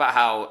should talk about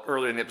how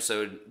earlier in the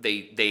episode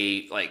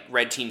they like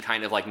red team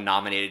kind of like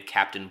nominated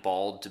Captain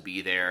Bald to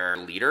be their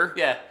leader.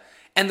 Yeah.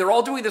 And they're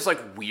all doing this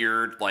like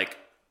weird like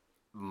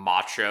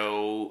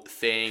macho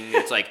thing.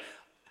 It's like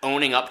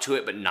owning up to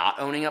it but not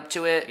owning up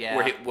to it. Yeah.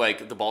 Where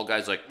like the bald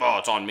guy's like, "Oh,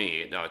 it's on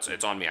me. No, it's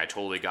on me. I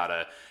totally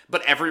gotta."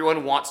 But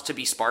everyone wants to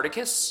be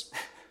Spartacus.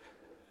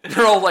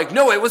 They're all like,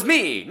 "No, it was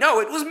me. No,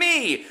 it was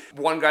me."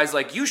 One guy's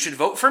like, "You should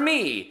vote for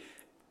me."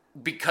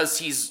 Because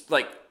he's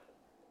like,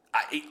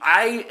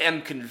 I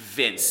am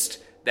convinced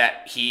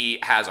that he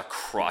has a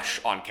crush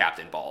on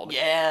Captain Bald.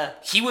 Yeah.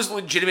 He was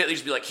legitimately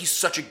just be like, he's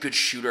such a good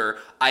shooter.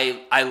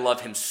 I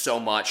love him so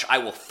much. I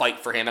will fight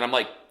for him. And I'm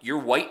like, you're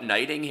white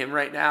knighting him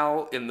right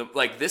now in the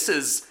like. This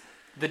is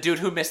the dude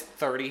who missed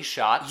 30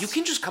 shots. You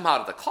can just come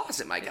out of the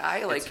closet, my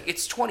guy. Like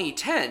it's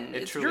 2010.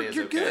 It truly is.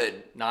 You're okay.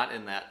 good. Not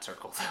in that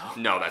circle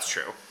though. No, that's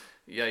true.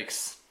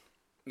 Yikes.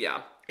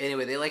 Yeah.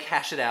 Anyway, they like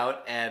hash it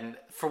out, and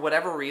for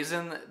whatever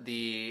reason,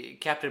 the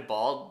Captain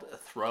Bald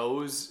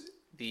throws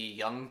the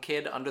young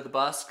kid under the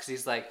bus because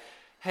he's like,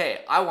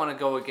 "Hey, I want to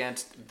go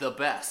against the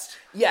best."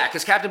 Yeah,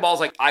 because Captain Bald's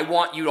like, I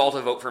want you all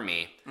to vote for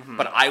me,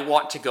 but I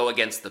want to go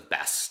against the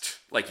best,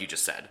 like you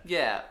just said.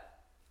 Yeah.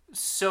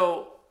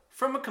 So,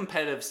 from a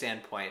competitive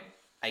standpoint,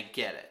 I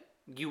get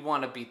it. You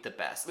want to beat the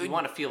best. You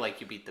want to feel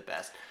like you beat the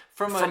best.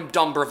 From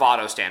dumb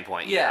bravado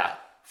standpoint, yeah.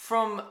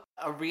 From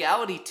a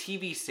reality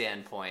TV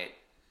standpoint,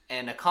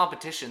 and a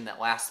competition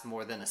that lasts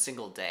more than a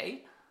single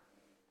day,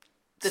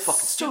 that's fucking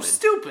so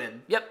stupid.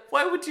 stupid. Yep.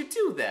 Why would you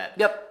do that?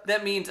 Yep.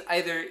 That means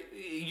either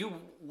you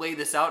lay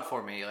this out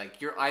for me, like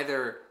you're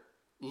either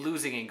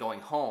losing and going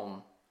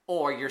home,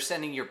 or you're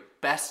sending your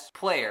best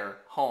player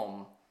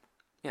home.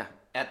 Yeah.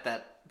 At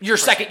that. Your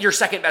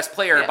second best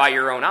player by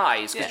your own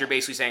eyes, because Yeah. you're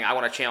basically saying, I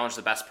want to challenge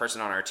the best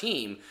person on our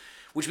team,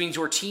 which means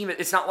your team,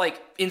 it's not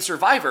like in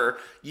Survivor,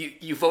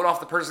 you vote off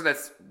the person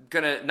that's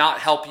going to not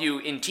help you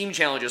in team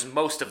challenges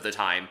most of the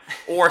time,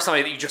 or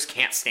somebody that you just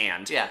can't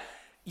stand. Yeah.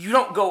 You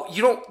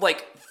don't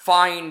like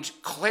find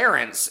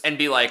Clarence and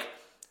be like,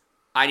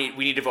 we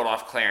need to vote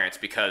off Clarence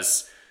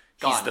because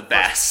he's Gone. the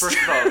best. First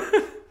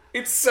vote.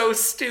 It's so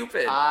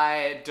stupid.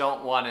 I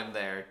don't want him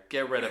there.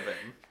 Get rid of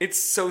him.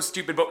 It's so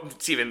stupid.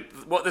 But Steven,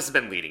 what this has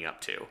been leading up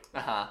to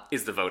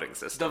is the voting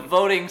system. The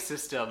voting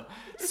system.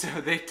 So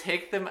they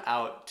take them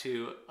out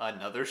to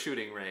another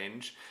shooting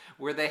range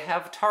where they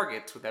have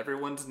targets with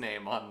everyone's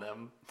name on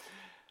them.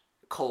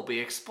 Colby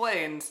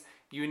explains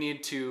you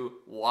need to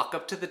walk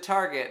up to the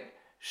target,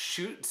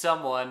 shoot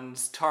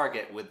someone's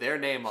target with their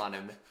name on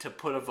him to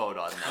put a vote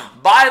on them.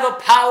 By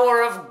the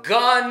power of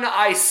gun,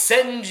 I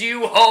send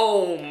you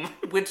home.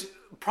 Which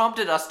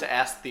prompted us to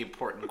ask the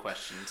important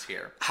questions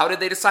here. How did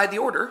they decide the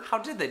order? How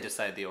did they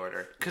decide the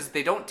order? Because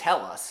they don't tell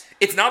us.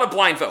 It's not a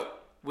blind vote.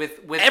 With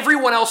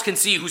Everyone else can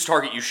see whose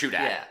target you shoot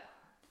at. Yeah.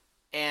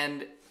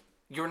 And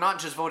you're not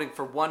just voting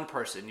for one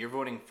person, you're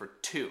voting for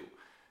two.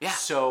 Yeah.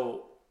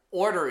 So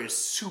order is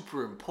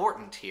super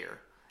important here.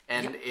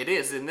 And it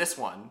is in this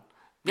one.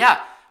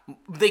 Yeah.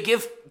 They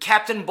give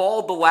Captain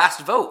Bald the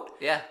last vote.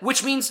 Yeah.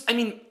 Which means,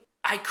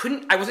 I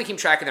wasn't keeping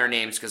track of their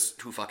names because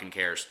who fucking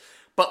cares?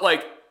 But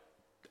like,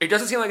 It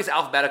doesn't seem like it's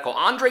alphabetical.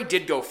 Andre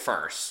did go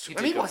first. He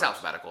Maybe it was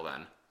alphabetical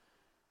then.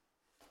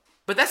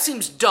 But that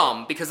seems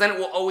dumb, because then it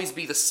will always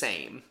be the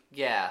same.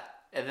 Yeah,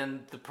 and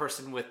then the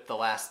person with the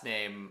last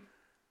name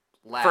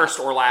last... First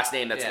or last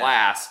name that's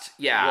last.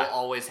 Yeah. will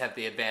always have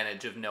the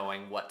advantage of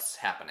knowing what's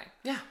happening.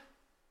 Yeah.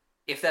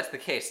 If that's the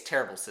case,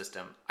 terrible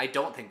system. I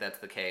don't think that's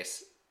the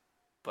case,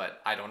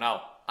 but I don't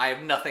know. I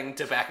have nothing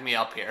to back me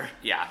up here.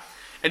 Yeah.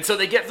 And so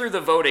they get through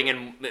the voting,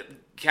 and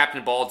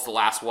Captain Bald's the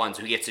last one,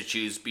 so he gets to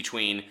choose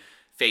between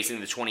facing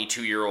the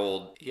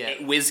 22-year-old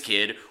whiz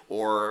kid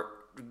or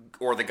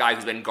the guy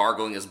who's been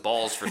gargling his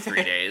balls for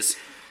 3 days.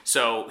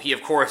 So he,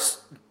 of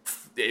course,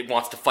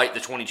 wants to fight the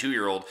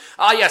 22-year-old.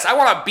 Ah, yes, I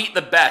want to beat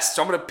the best,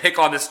 so I'm going to pick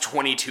on this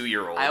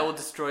 22-year-old. I will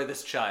destroy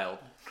this child.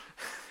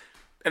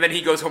 And then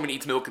he goes home and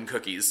eats milk and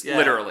cookies,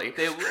 literally.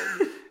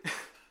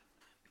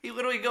 He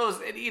literally goes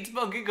and eats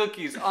milk and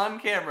cookies on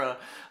camera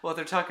while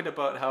they're talking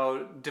about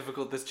how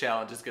difficult this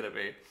challenge is going to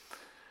be.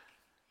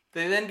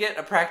 They then get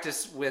a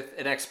practice with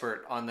an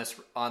expert on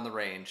the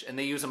range, and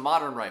they use a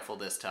modern rifle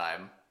this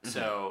time.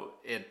 So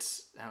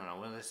it's, I don't know,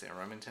 what do they say, a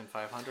Remington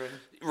 500?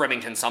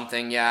 Remington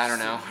something, yeah, I don't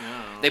know.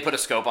 They put a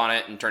scope on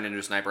it and turned it into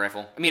a sniper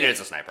rifle. I mean, it is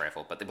a sniper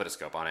rifle, but they put a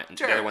scope on it, and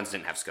the other ones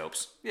didn't have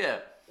scopes. Yeah.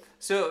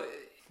 So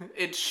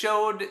it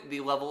showed the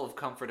level of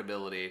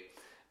comfortability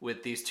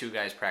with these two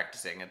guys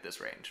practicing at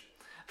this range.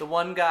 The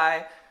one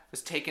guy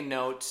was taking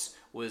notes,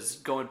 was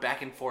going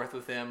back and forth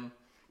with him.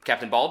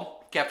 Captain Bald?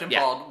 Captain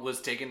Bald was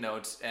taking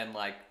notes and,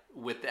 like,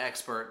 with the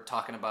expert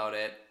talking about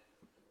it,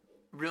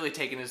 really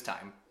taking his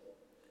time.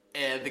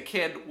 And the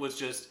kid was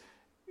just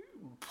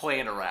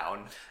playing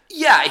around.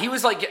 Yeah, he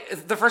was like,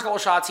 the first couple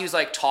of shots, he was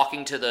like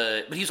talking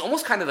to but he was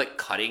almost kind of like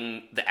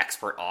cutting the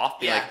expert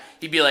off.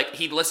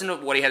 He'd listen to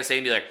what he had to say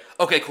and be like,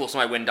 okay, cool, so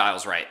my wind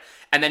dial's right.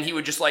 And then he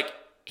would just like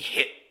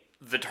hit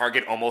the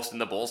target almost in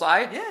the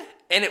bullseye. Yeah.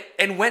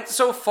 And went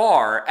so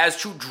far as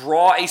to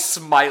draw a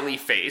smiley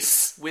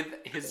face.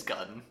 With his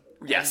gun.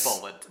 Yes.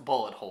 And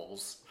bullet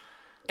holes.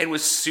 And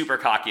was super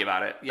cocky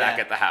about it back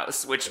at the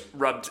house, which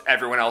rubbed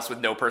everyone else with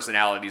no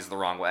personalities the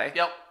wrong way.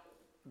 Yep.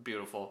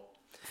 Beautiful.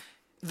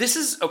 This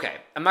is, okay,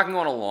 I'm not going to go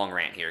on a long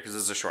rant here because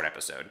this is a short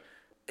episode.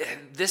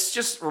 This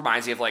just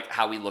reminds me of like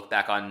how we look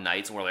back on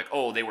knights and we're like,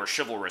 oh, they were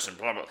chivalrous and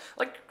blah, blah.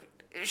 Like,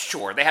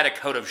 sure, they had a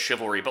code of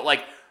chivalry, but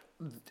like,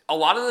 a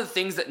lot of the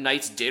things that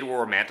knights did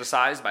were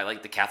romanticized by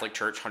like the Catholic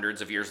Church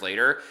hundreds of years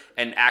later,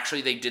 and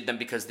actually they did them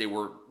because they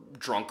were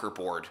drunk or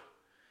bored.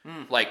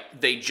 Like,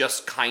 they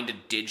just kind of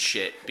did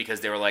shit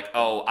because they were like,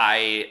 oh,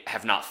 I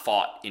have not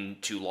fought in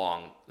too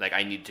long. Like,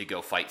 I need to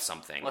go fight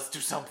something. Let's do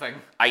something.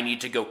 I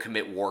need to go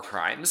commit war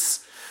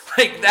crimes.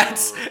 Like,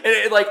 that's...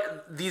 like,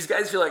 these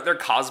guys feel like they're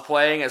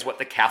cosplaying as what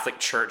the Catholic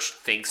Church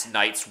thinks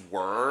knights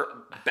were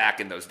back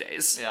in those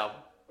days. Yeah.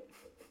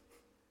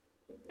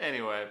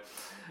 Anyway,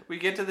 we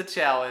get to the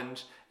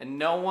challenge, and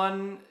no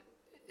one...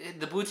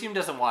 The blue team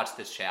doesn't watch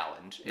this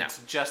challenge. It's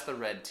just the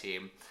red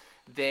team.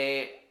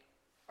 They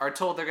are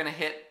told they're going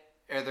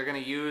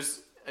to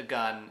use a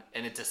gun,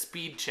 and it's a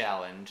speed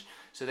challenge.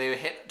 So they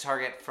hit a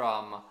target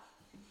from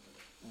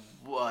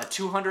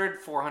 200,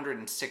 400,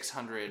 and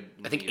 600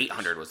 I think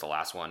 800 was the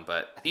last one,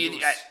 but I think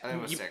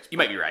it was 6. You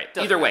might be right.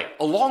 Either way,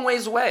 a long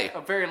ways away.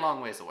 A very long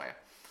ways away.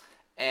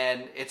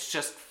 And it's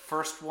just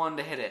first one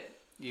to hit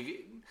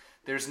it.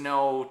 There's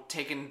no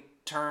taking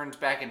turns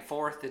back and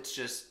forth. It's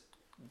just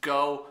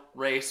go,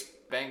 race,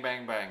 bang,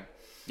 bang, bang.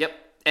 Yep.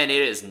 And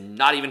it is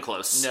not even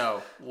close.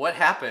 No. What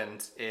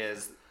happens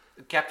is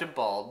Captain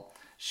Bald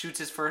shoots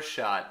his first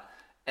shot,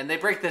 and they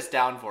break this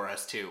down for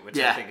us too, which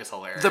I think is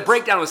hilarious. The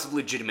breakdown was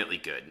legitimately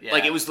good. Yeah.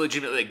 Like, it was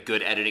legitimately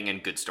good editing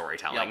and good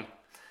storytelling. Yep.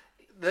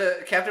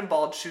 The Captain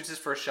Bald shoots his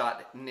first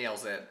shot,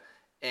 nails it,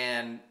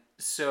 and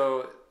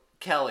so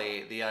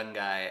Kelly, the young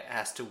guy,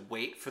 has to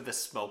wait for the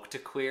smoke to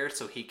clear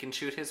so he can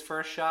shoot his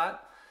first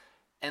shot,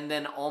 and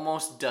then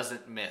almost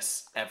doesn't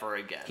miss ever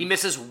again. He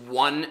misses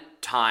one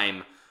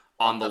time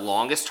on the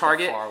longest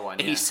target, the far one,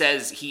 and he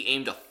says he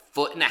aimed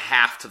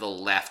 1.5 feet to the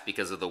left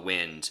because of the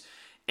wind,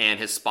 and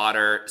his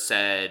spotter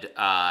said,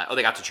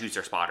 they got to choose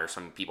their spotter,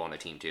 some people on the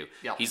team too.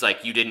 Yep. He's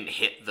like, you didn't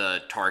hit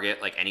the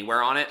target like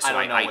anywhere on it, so I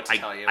don't know what to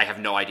tell you. I have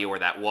no idea where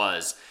that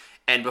was.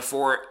 And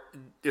before,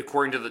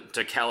 according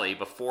to Kelly,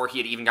 before he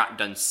had even gotten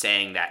done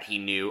saying that, he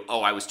knew,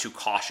 I was too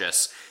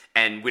cautious,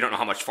 and we don't know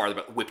how much farther,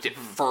 but whipped it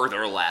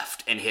further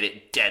left and hit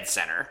it dead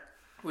center.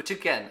 Which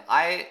again,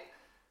 I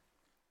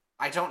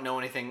don't know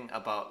anything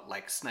about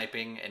like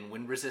sniping and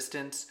wind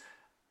resistance.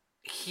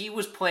 He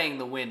was playing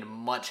the wind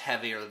much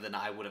heavier than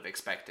I would have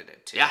expected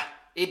it to. Yeah.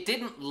 It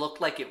didn't look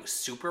like it was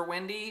super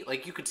windy.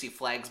 Like, you could see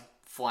flags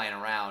flying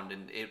around,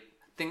 and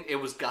it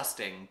was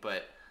gusting,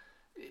 but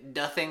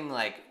nothing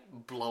like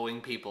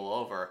blowing people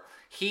over.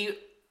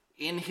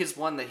 In his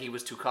one that he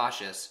was too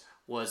cautious,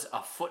 was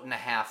 1.5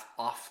 feet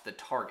off the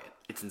target.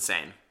 It's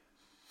insane.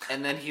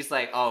 And then he's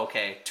like, oh,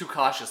 okay, too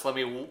cautious. Let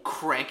me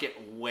crank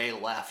it way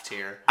left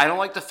here. I don't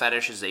like the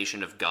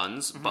fetishization of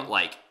guns, but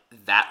like,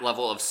 that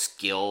level of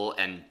skill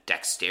and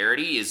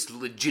dexterity is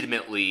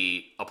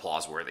legitimately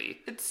applause-worthy.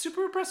 It's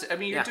super impressive. I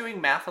mean, you're doing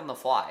math on the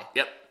fly.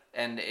 Yep.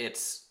 And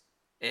it's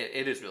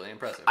It is really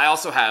impressive. I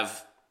also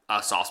have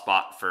a soft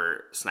spot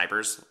for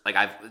snipers. Like,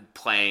 I've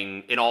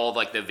playing in all of,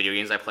 like, the video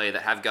games I play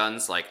that have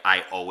guns, like,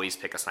 I always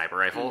pick a sniper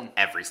rifle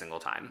every single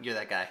time. You're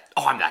that guy.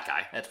 Oh, I'm that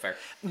guy. That's fair.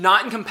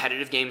 Not in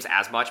competitive games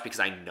as much because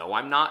I know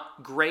I'm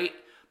not great,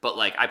 but,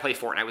 like, I play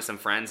Fortnite with some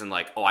friends and,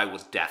 like, I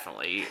will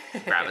definitely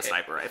grab a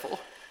sniper rifle.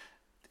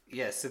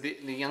 Yeah, so the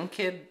young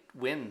kid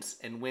wins,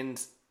 and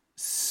wins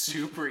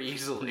super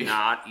easily.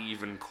 Not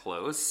even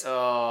close.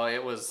 Oh,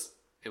 it was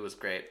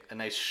great. A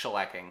nice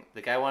shellacking.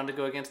 The guy wanted to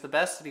go against the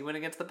best, and he went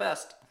against the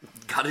best.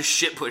 Got his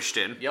shit pushed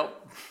in.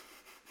 Yep.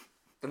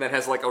 And then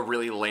has, like, a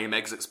really lame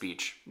exit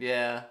speech.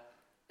 Yeah.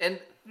 And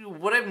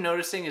what I'm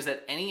noticing is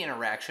that any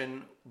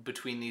interaction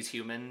between these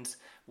humans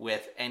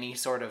with any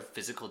sort of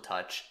physical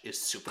touch is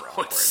super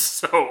awkward. It's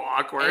so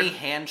awkward. Any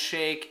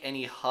handshake,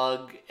 any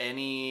hug,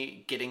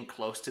 any getting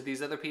close to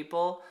these other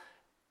people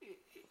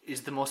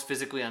is the most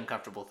physically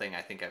uncomfortable thing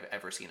I think I've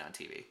ever seen on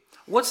TV.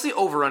 What's the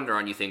over-under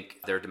on, you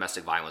think, their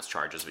domestic violence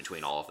charges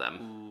between all of them?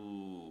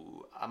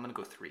 Ooh, I'm going to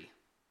go 3.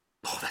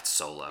 Oh, that's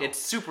so low. It's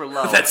super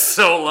low. That's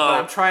so low. But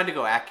I'm trying to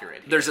go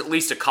accurate here. There's at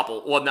least a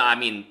couple. Well, no, I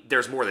mean,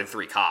 there's more than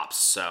 3 cops,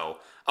 so...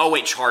 Oh,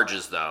 wait,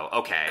 charges, though.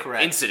 Okay.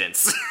 Correct.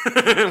 Incidents.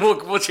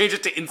 we'll change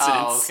it to incidents.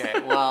 Oh,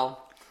 okay.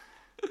 Well,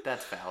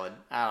 that's valid.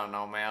 I don't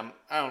know, man.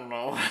 I don't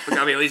know. There's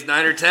gotta be at least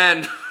 9 or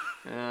 10.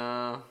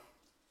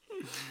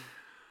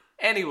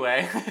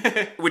 Anyway.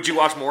 Would you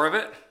watch more of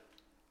it?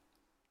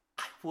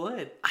 I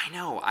would. I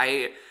know.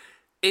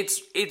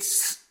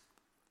 It's...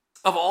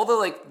 Of all the,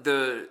 like,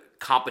 the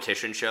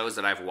competition shows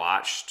that I've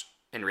watched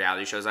and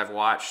reality shows I've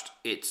watched,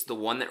 it's the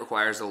one that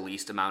requires the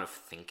least amount of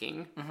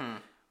thinking. Mm-hmm.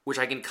 Which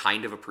I can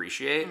kind of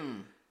appreciate.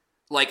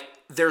 Like,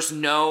 there's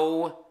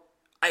no...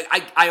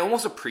 I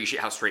almost appreciate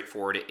how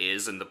straightforward it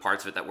is, and the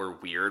parts of it that were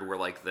weird were,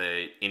 like,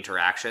 the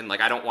interaction. Like,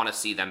 I don't want to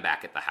see them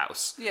back at the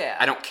house. Yeah.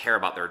 I don't care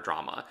about their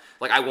drama.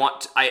 Like,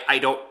 I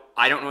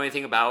don't know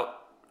anything about,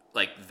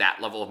 like,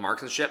 that level of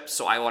marksmanship,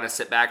 so I want to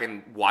sit back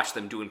and watch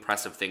them do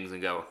impressive things and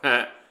go,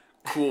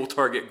 cool,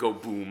 target, go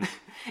boom.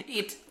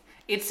 It's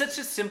such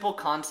a simple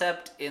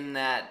concept in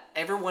that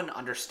everyone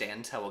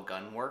understands how a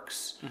gun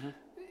works. Mm-hmm.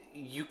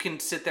 You can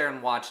sit there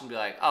and watch and be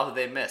like, oh,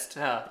 they missed.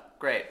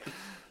 Great.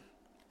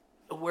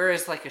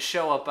 Whereas, like, a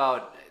show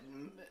about...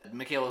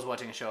 Michaela was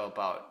watching a show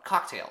about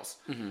cocktails,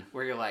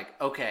 where you're like,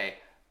 okay,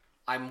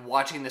 I'm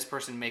watching this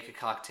person make a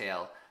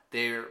cocktail.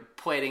 They're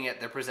plating it,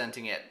 they're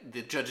presenting it.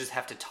 The judges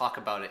have to talk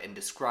about it and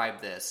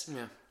describe this.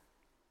 Yeah.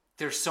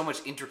 There's so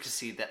much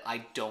intricacy that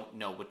I don't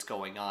know what's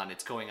going on.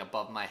 It's going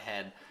above my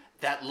head.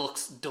 That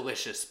looks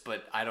delicious,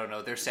 but I don't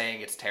know. They're saying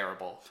it's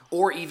terrible.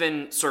 Or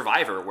even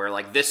Survivor, where,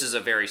 like, this is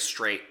a very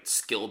straight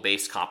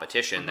skill-based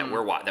competition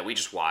that we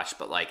just watched.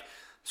 But, like,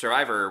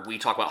 Survivor, we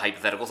talk about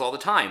hypotheticals all the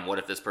time. What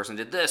if this person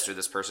did this, or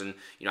this person,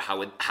 you know,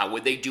 how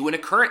would they do in a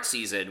current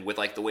season with,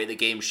 like, the way the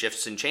game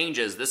shifts and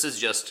changes? This is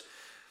just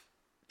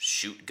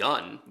shoot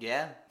gun.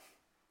 Yeah.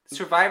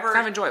 Survivor...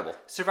 kind of enjoyable.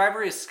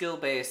 Survivor is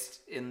skill-based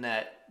in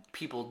that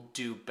people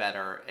do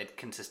better and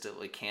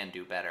consistently can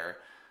do better.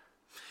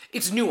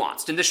 It's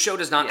nuanced, and this show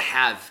does not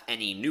have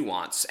any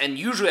nuance. And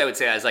usually I would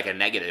say that as, like, a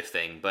negative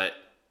thing, but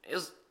it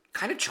was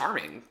kind of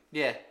charming.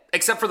 Yeah.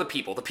 Except for the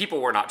people. The people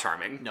were not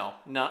charming. No,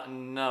 not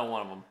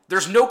one of them.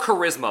 There's no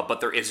charisma, but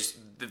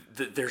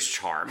there's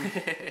charm.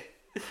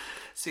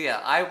 So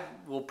yeah, I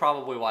will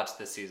probably watch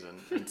this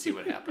season and see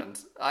what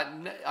happens.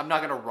 I'm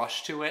not going to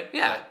rush to it.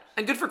 Yeah, but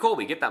and good for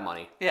Colby. Get that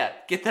money. Yeah,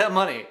 get that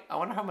money. I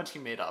wonder how much he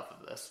made off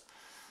of this.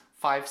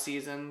 5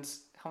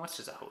 seasons. How much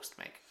does a host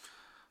make?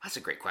 That's a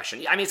great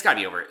question. I mean, it's got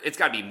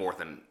to be more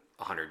than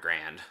 $100,000.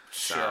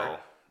 So, sure.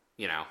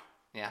 You know,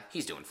 yeah,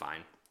 he's doing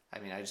fine. I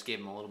mean, I just gave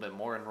him a little bit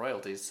more in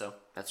royalties, so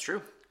that's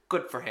true.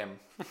 Good for him.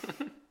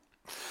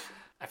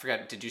 I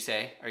forgot. Did you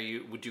say?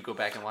 Would you go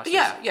back and watch?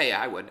 Yeah, this?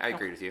 Yeah. I would. I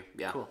agree with you.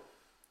 Yeah. Cool.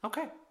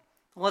 Okay.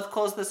 Well, let's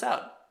close this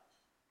out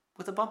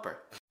with a bumper.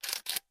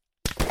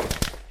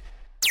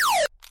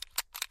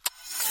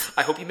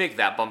 I hope you make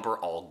that bumper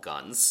all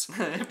guns.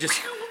 Just.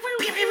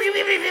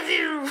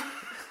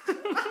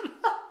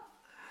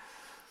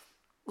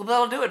 Well,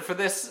 that'll do it for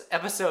this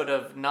episode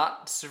of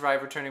Not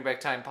Survivor Turning Back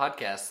Time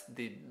podcast,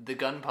 the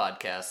gun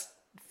podcast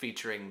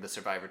featuring the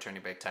Survivor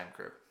Turning Back Time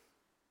crew.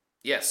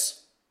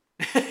 Yes.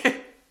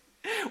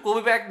 We'll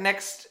be back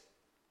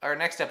our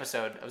next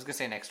episode. I was going to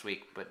say next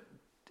week, but...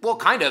 Well,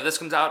 kind of. Is this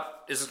coming out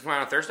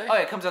on Thursday? Oh,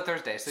 yeah, it comes out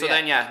Thursday. So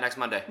then, next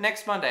Monday.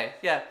 Next Monday,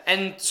 yeah.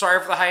 And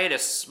sorry for the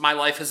hiatus. My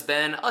life has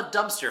been a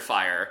dumpster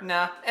fire.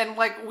 Nah, and,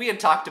 like, we had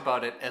talked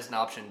about it as an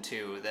option,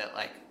 too, that,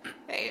 like,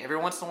 hey, every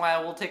once in a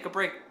while we'll take a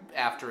break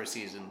after a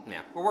season.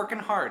 Yeah. We're working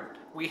hard.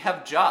 We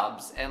have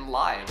jobs and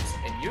lives,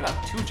 and you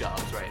have 2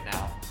 jobs right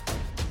now.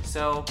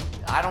 So,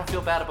 I don't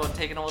feel bad about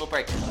taking a little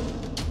break.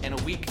 And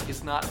a week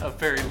is not a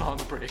very long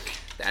break.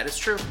 That is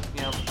true.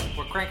 You know,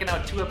 we're cranking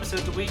out 2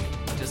 episodes a week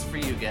just for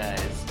you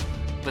guys.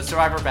 But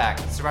Survivor back.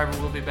 Survivor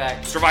will be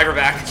back. Survivor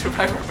back.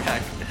 Survivor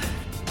back.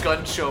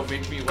 Gun show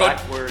make me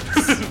whack words.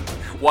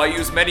 Why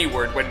use many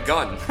word when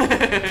gun?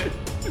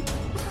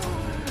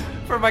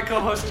 For my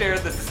co-host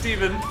Jared, this is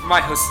Steven. For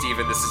my host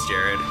Steven, this is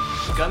Jared.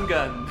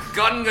 Gun.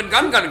 Gun, gun,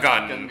 gun, gun,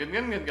 gun. Gun, gun,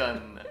 gun, gun,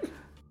 gun.